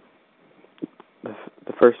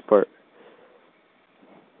 The first part.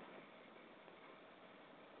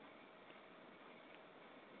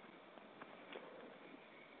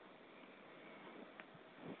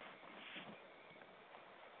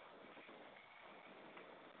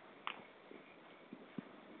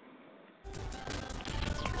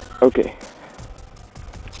 Okay.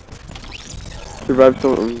 Survive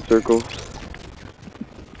some circles.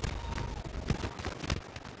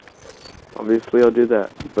 Obviously I'll do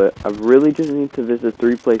that, but I really just need to visit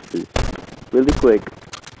 3 places. Really quick.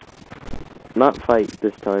 Not fight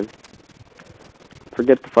this time.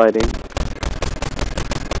 Forget the fighting.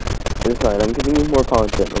 It's fine, I'm giving you more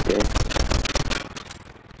content, okay?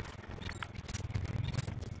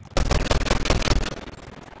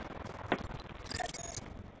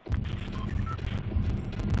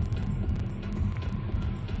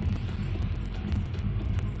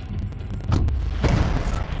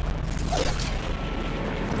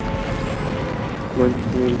 Which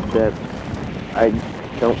means that I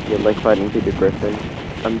don't feel like fighting Peter Griffin.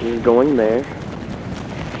 I'm just going there,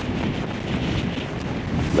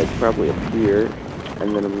 like probably up here,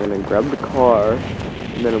 and then I'm gonna grab the car,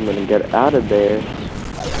 and then I'm gonna get out of there,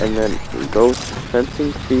 and then go to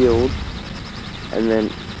fencing field, and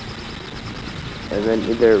then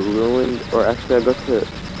either ruined, or actually I'll go to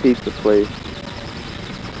pizza place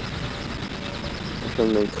or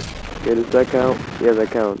something. Okay, does that count? Yeah,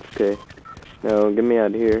 that counts. Okay. No, get me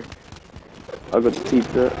out of here. I'll go to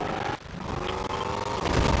pizza.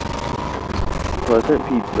 Pleasant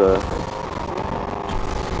Pizza.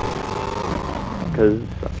 Because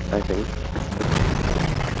I think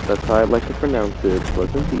that's how I'd like to pronounce it.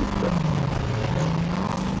 Pleasant Pizza.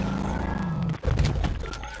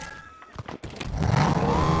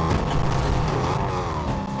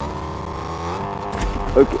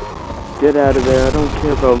 Okay. Get out of there. I don't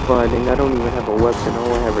care about fighting. I don't even have a weapon.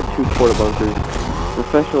 All I have are 2 porta bunkers.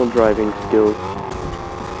 Professional driving skills.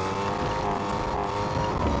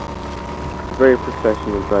 Very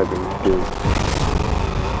professional driving skills.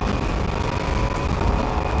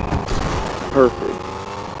 Perfect.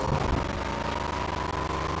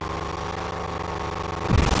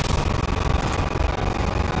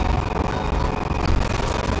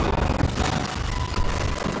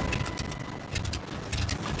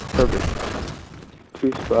 Perfect.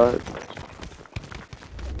 2 spots.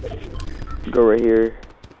 Go right here.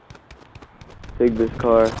 Take this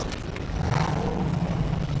car.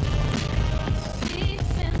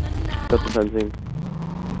 That's the fencing.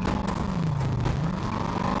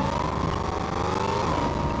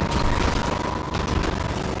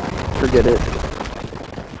 Forget it.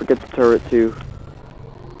 Forget the turret too.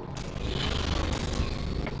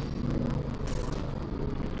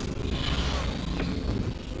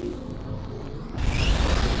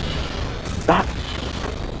 Ah!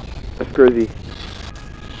 That's crazy.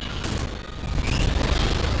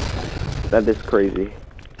 That is crazy.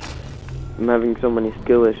 I'm having so many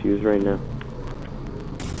skill issues right now.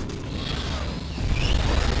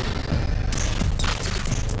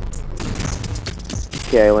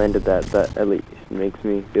 Okay, I landed that. That at least makes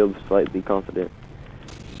me feel slightly confident.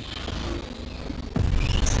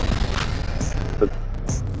 But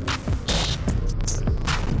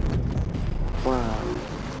wow.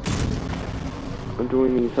 I'm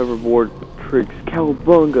doing these hoverboard tricks.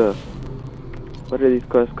 Cowabunga! What are these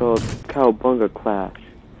quests called? Cowabunga Clash.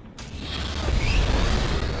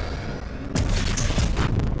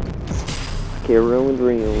 Okay, rolling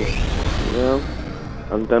reels. Now,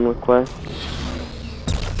 I'm done with quests.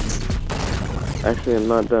 Actually, I'm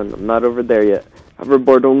not done. I'm not over there yet.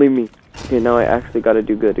 Hoverboard, don't leave me. Okay, now I actually gotta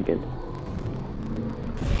do good again.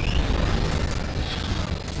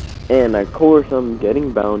 And of course, I'm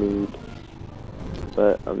getting bountied.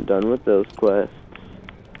 But I'm done with those quests.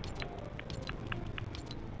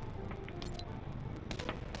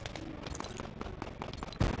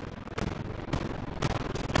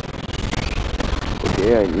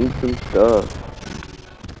 Okay, I need some stuff.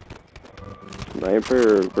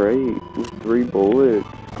 Sniper, great. 3 bullets,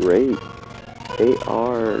 great.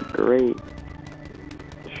 AR, great.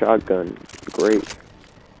 Shotgun, great.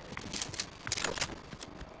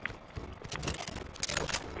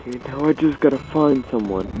 Okay, now I just gotta find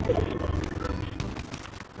someone.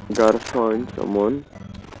 Gotta find someone.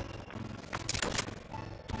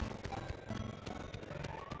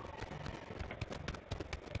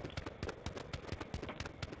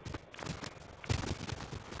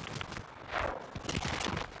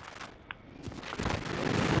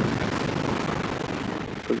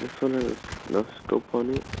 So this one has no scope on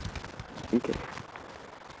it. Okay.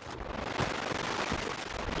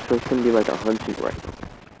 So it's gonna be like a hunting rifle.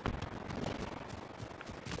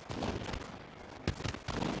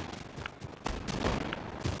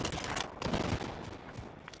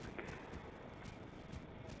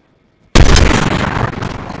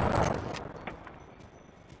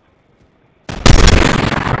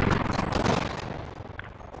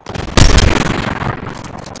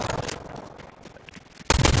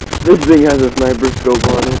 This thing has a sniper scope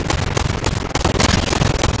on it.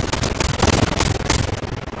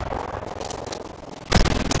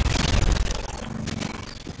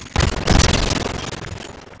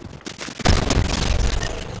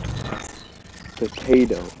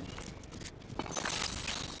 Potato.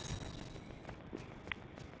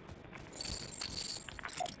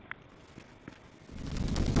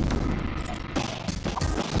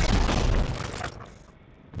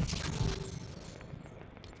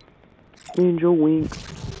 Angel wink.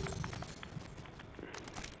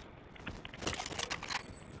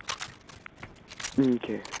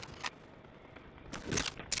 Okay.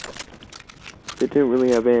 They didn't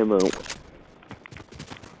really have ammo.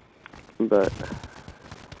 But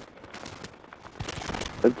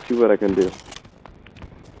let's see what I can do.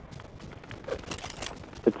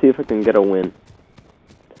 Let's see if I can get a win.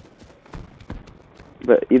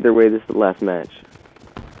 But either way, this is the last match.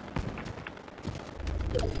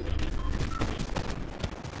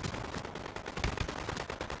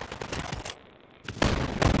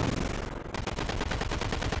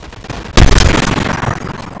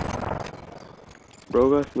 Bro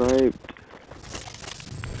got sniped.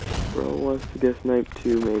 Bro wants to get sniped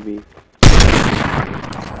too, maybe.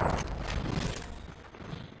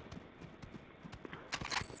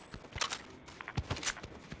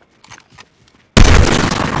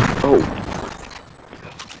 Oh.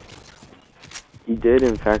 He did,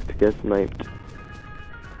 in fact, get sniped.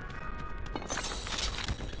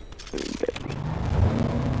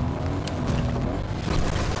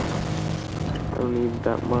 I don't need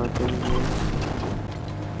that mark anymore.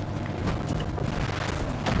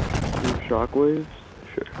 Shockwaves?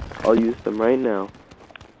 Sure. I'll use them right now.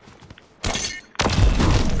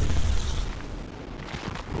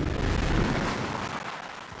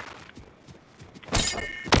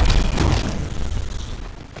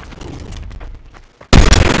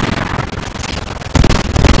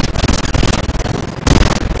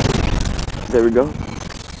 There we go.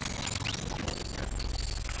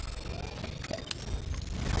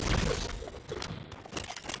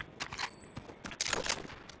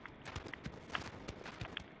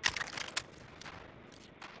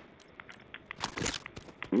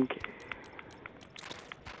 Okay.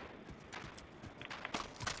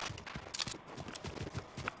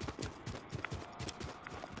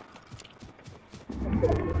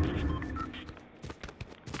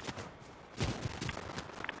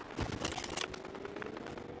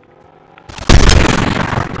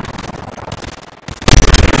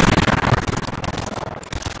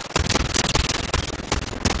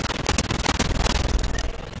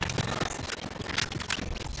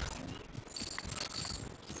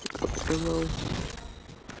 Hello.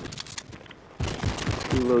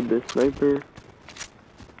 Reload this sniper.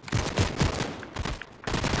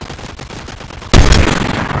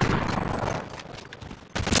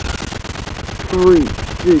 Three,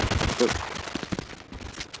 six,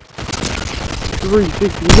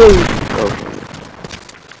 360. Oh.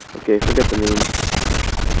 Okay, forget the meme.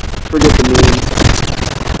 Forget the meme.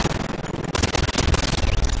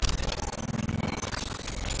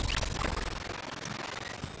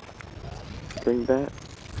 bring that.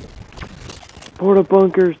 Porta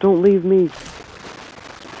bunkers, don't leave me.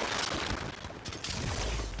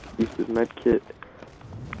 Use this med kit.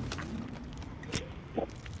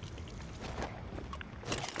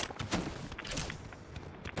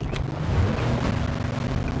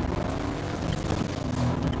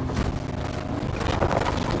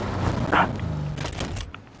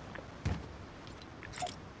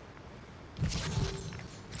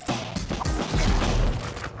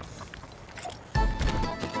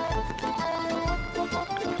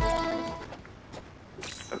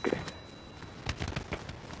 Okay.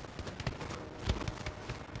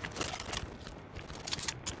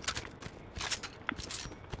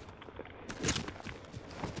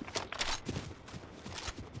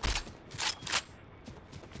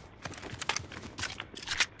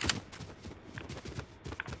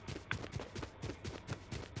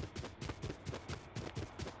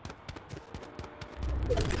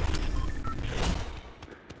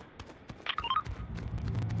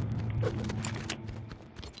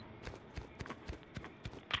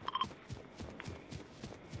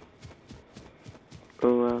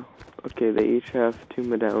 Oh wow. Okay, they each have 2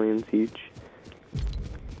 medallions each.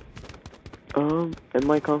 Am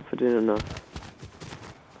I confident enough?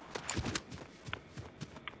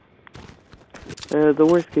 The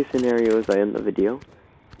worst case scenario is I end the video.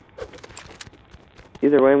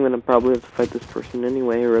 Either way, I'm gonna probably have to fight this person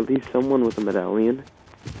anyway, or at least someone with a medallion.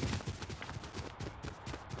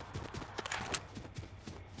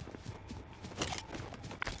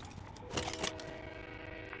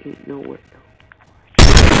 Ain't no way.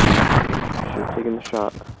 Should have taken the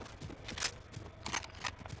shot.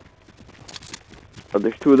 Oh,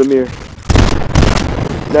 there's 2 of them here.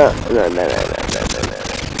 No.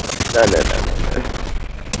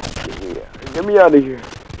 Get me out of here.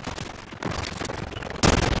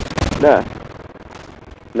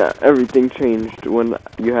 Nah, everything changed when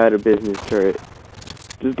you had a business turret.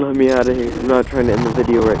 Just let me out of here. I'm not trying to end the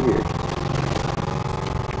video right here.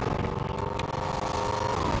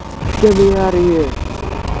 Get me out of here.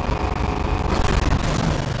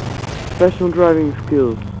 Professional driving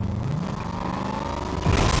skills.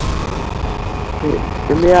 Hey,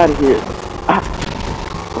 get me out of here. Ah!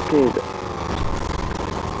 Okay.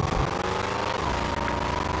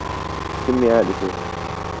 Get me out of here.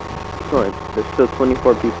 Fine. There's still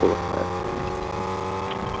 24 people left.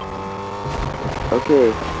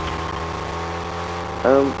 Okay.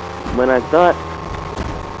 When I thought...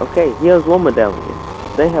 Okay, he has 1 medallion.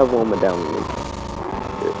 They have 1 medallion.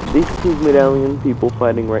 These 2 medallion people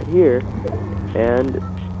fighting right here, and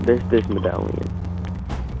there's this medallion.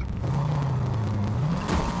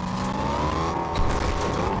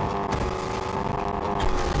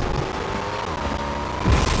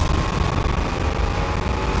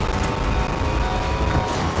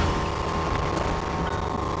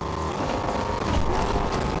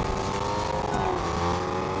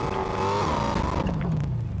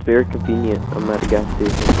 Very convenient. I'm at a gas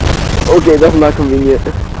station. Okay, that's not convenient.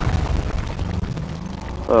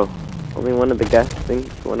 Oh, only one of the gas things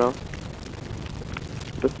went off.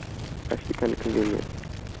 That's actually kind of convenient.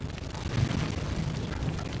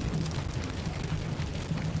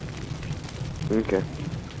 Okay.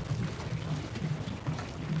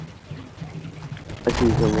 I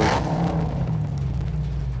see someone.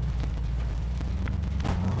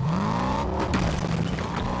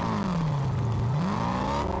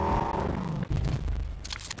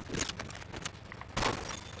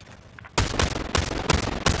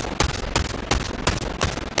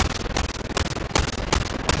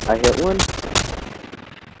 I hit one?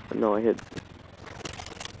 No, I hit.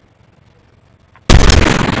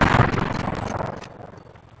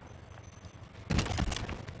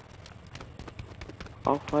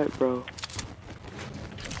 I'll fight, bro.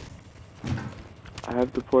 I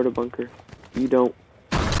have the porta bunker. You don't.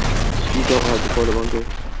 You don't have the porta bunker.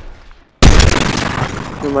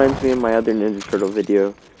 This reminds me of my other Ninja Turtle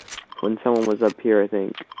video. When someone was up here, I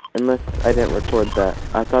think. Unless I didn't record that.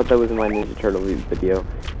 I thought that was my Ninja Turtle video.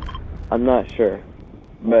 I'm not sure,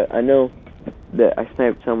 but I know that I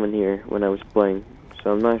sniped someone here when I was playing,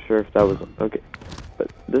 so I'm not sure if that was okay.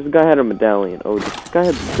 But this guy had a medallion. Oh, this guy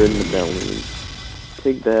had a good medallion.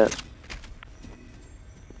 Take that.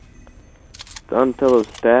 Donatello's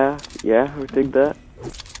staff. Yeah, I'll take that.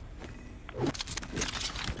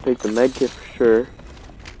 Take the med kit for sure.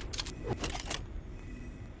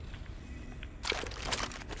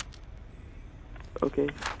 Okay,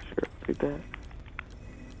 sure, take that.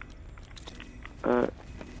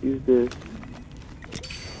 Use this.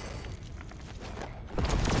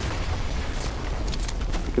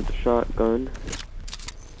 Get the shotgun.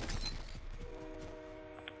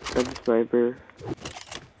 Grab the sniper.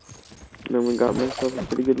 And then we got myself a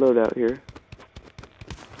pretty good loadout here.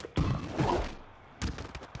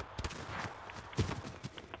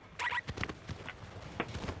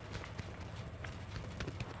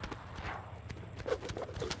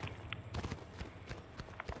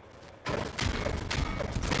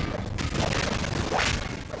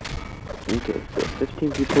 Okay, so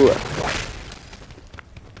 15 people left.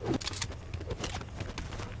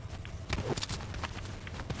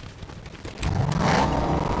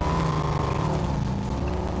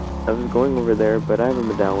 I was going over there, but I have a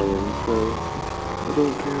medallion, so I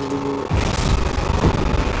don't care anymore.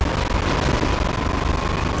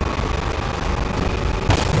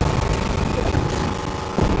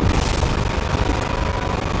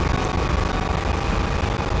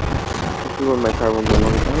 This is where my car will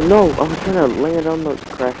belong. Oh no! I was trying to land on the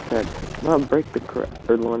crash pad, not break the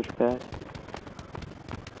launch pad.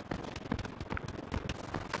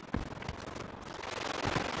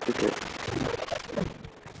 Okay.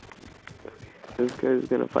 This guy's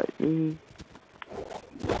gonna fight me.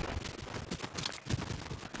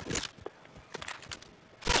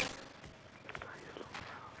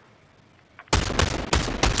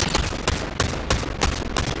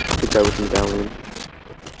 The guy with medallion.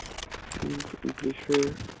 I'm pretty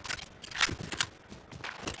sure.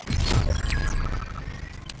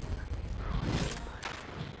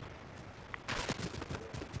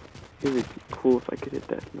 It would be cool if I could hit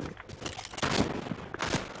that snipe.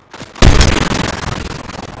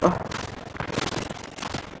 Oh.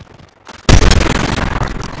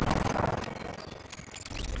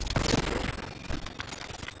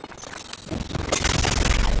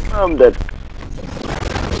 I'm dead.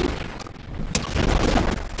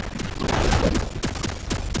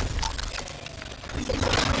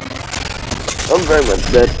 I'm very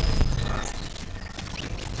much dead.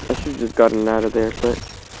 I should have just gotten out of there, but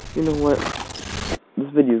you know what? This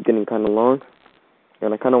video is getting kind of long,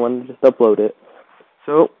 and I kind of wanted to just upload it.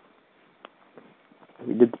 So,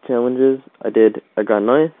 we did the challenges. I got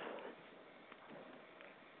ninth.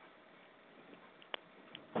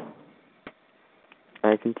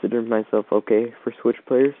 I consider myself okay for Switch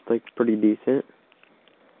players, like pretty decent.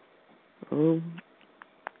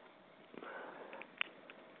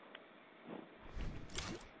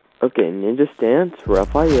 Okay, Ninja Stance,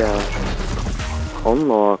 Raphael,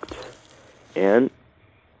 unlocked, and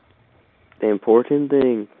the important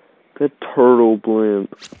thing, the turtle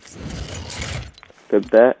blimp.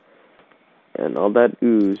 Got that, and all that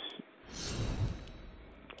ooze.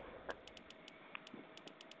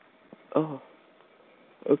 Oh,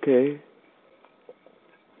 okay.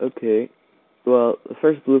 Okay. Well, the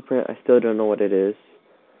first blueprint, I still don't know what it is.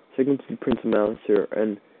 Second blueprint's a Mouser,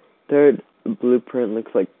 and third blueprint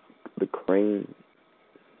looks like the crane.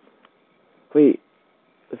 Wait,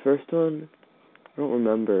 the first one? I don't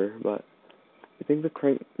remember, but I think the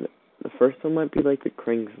first one might be like the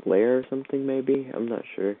crane's lair or something, maybe? I'm not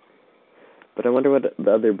sure. But I wonder what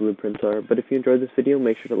the other blueprints are. But if you enjoyed this video,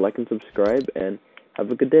 make sure to like and subscribe, and have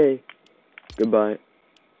a good day. Goodbye.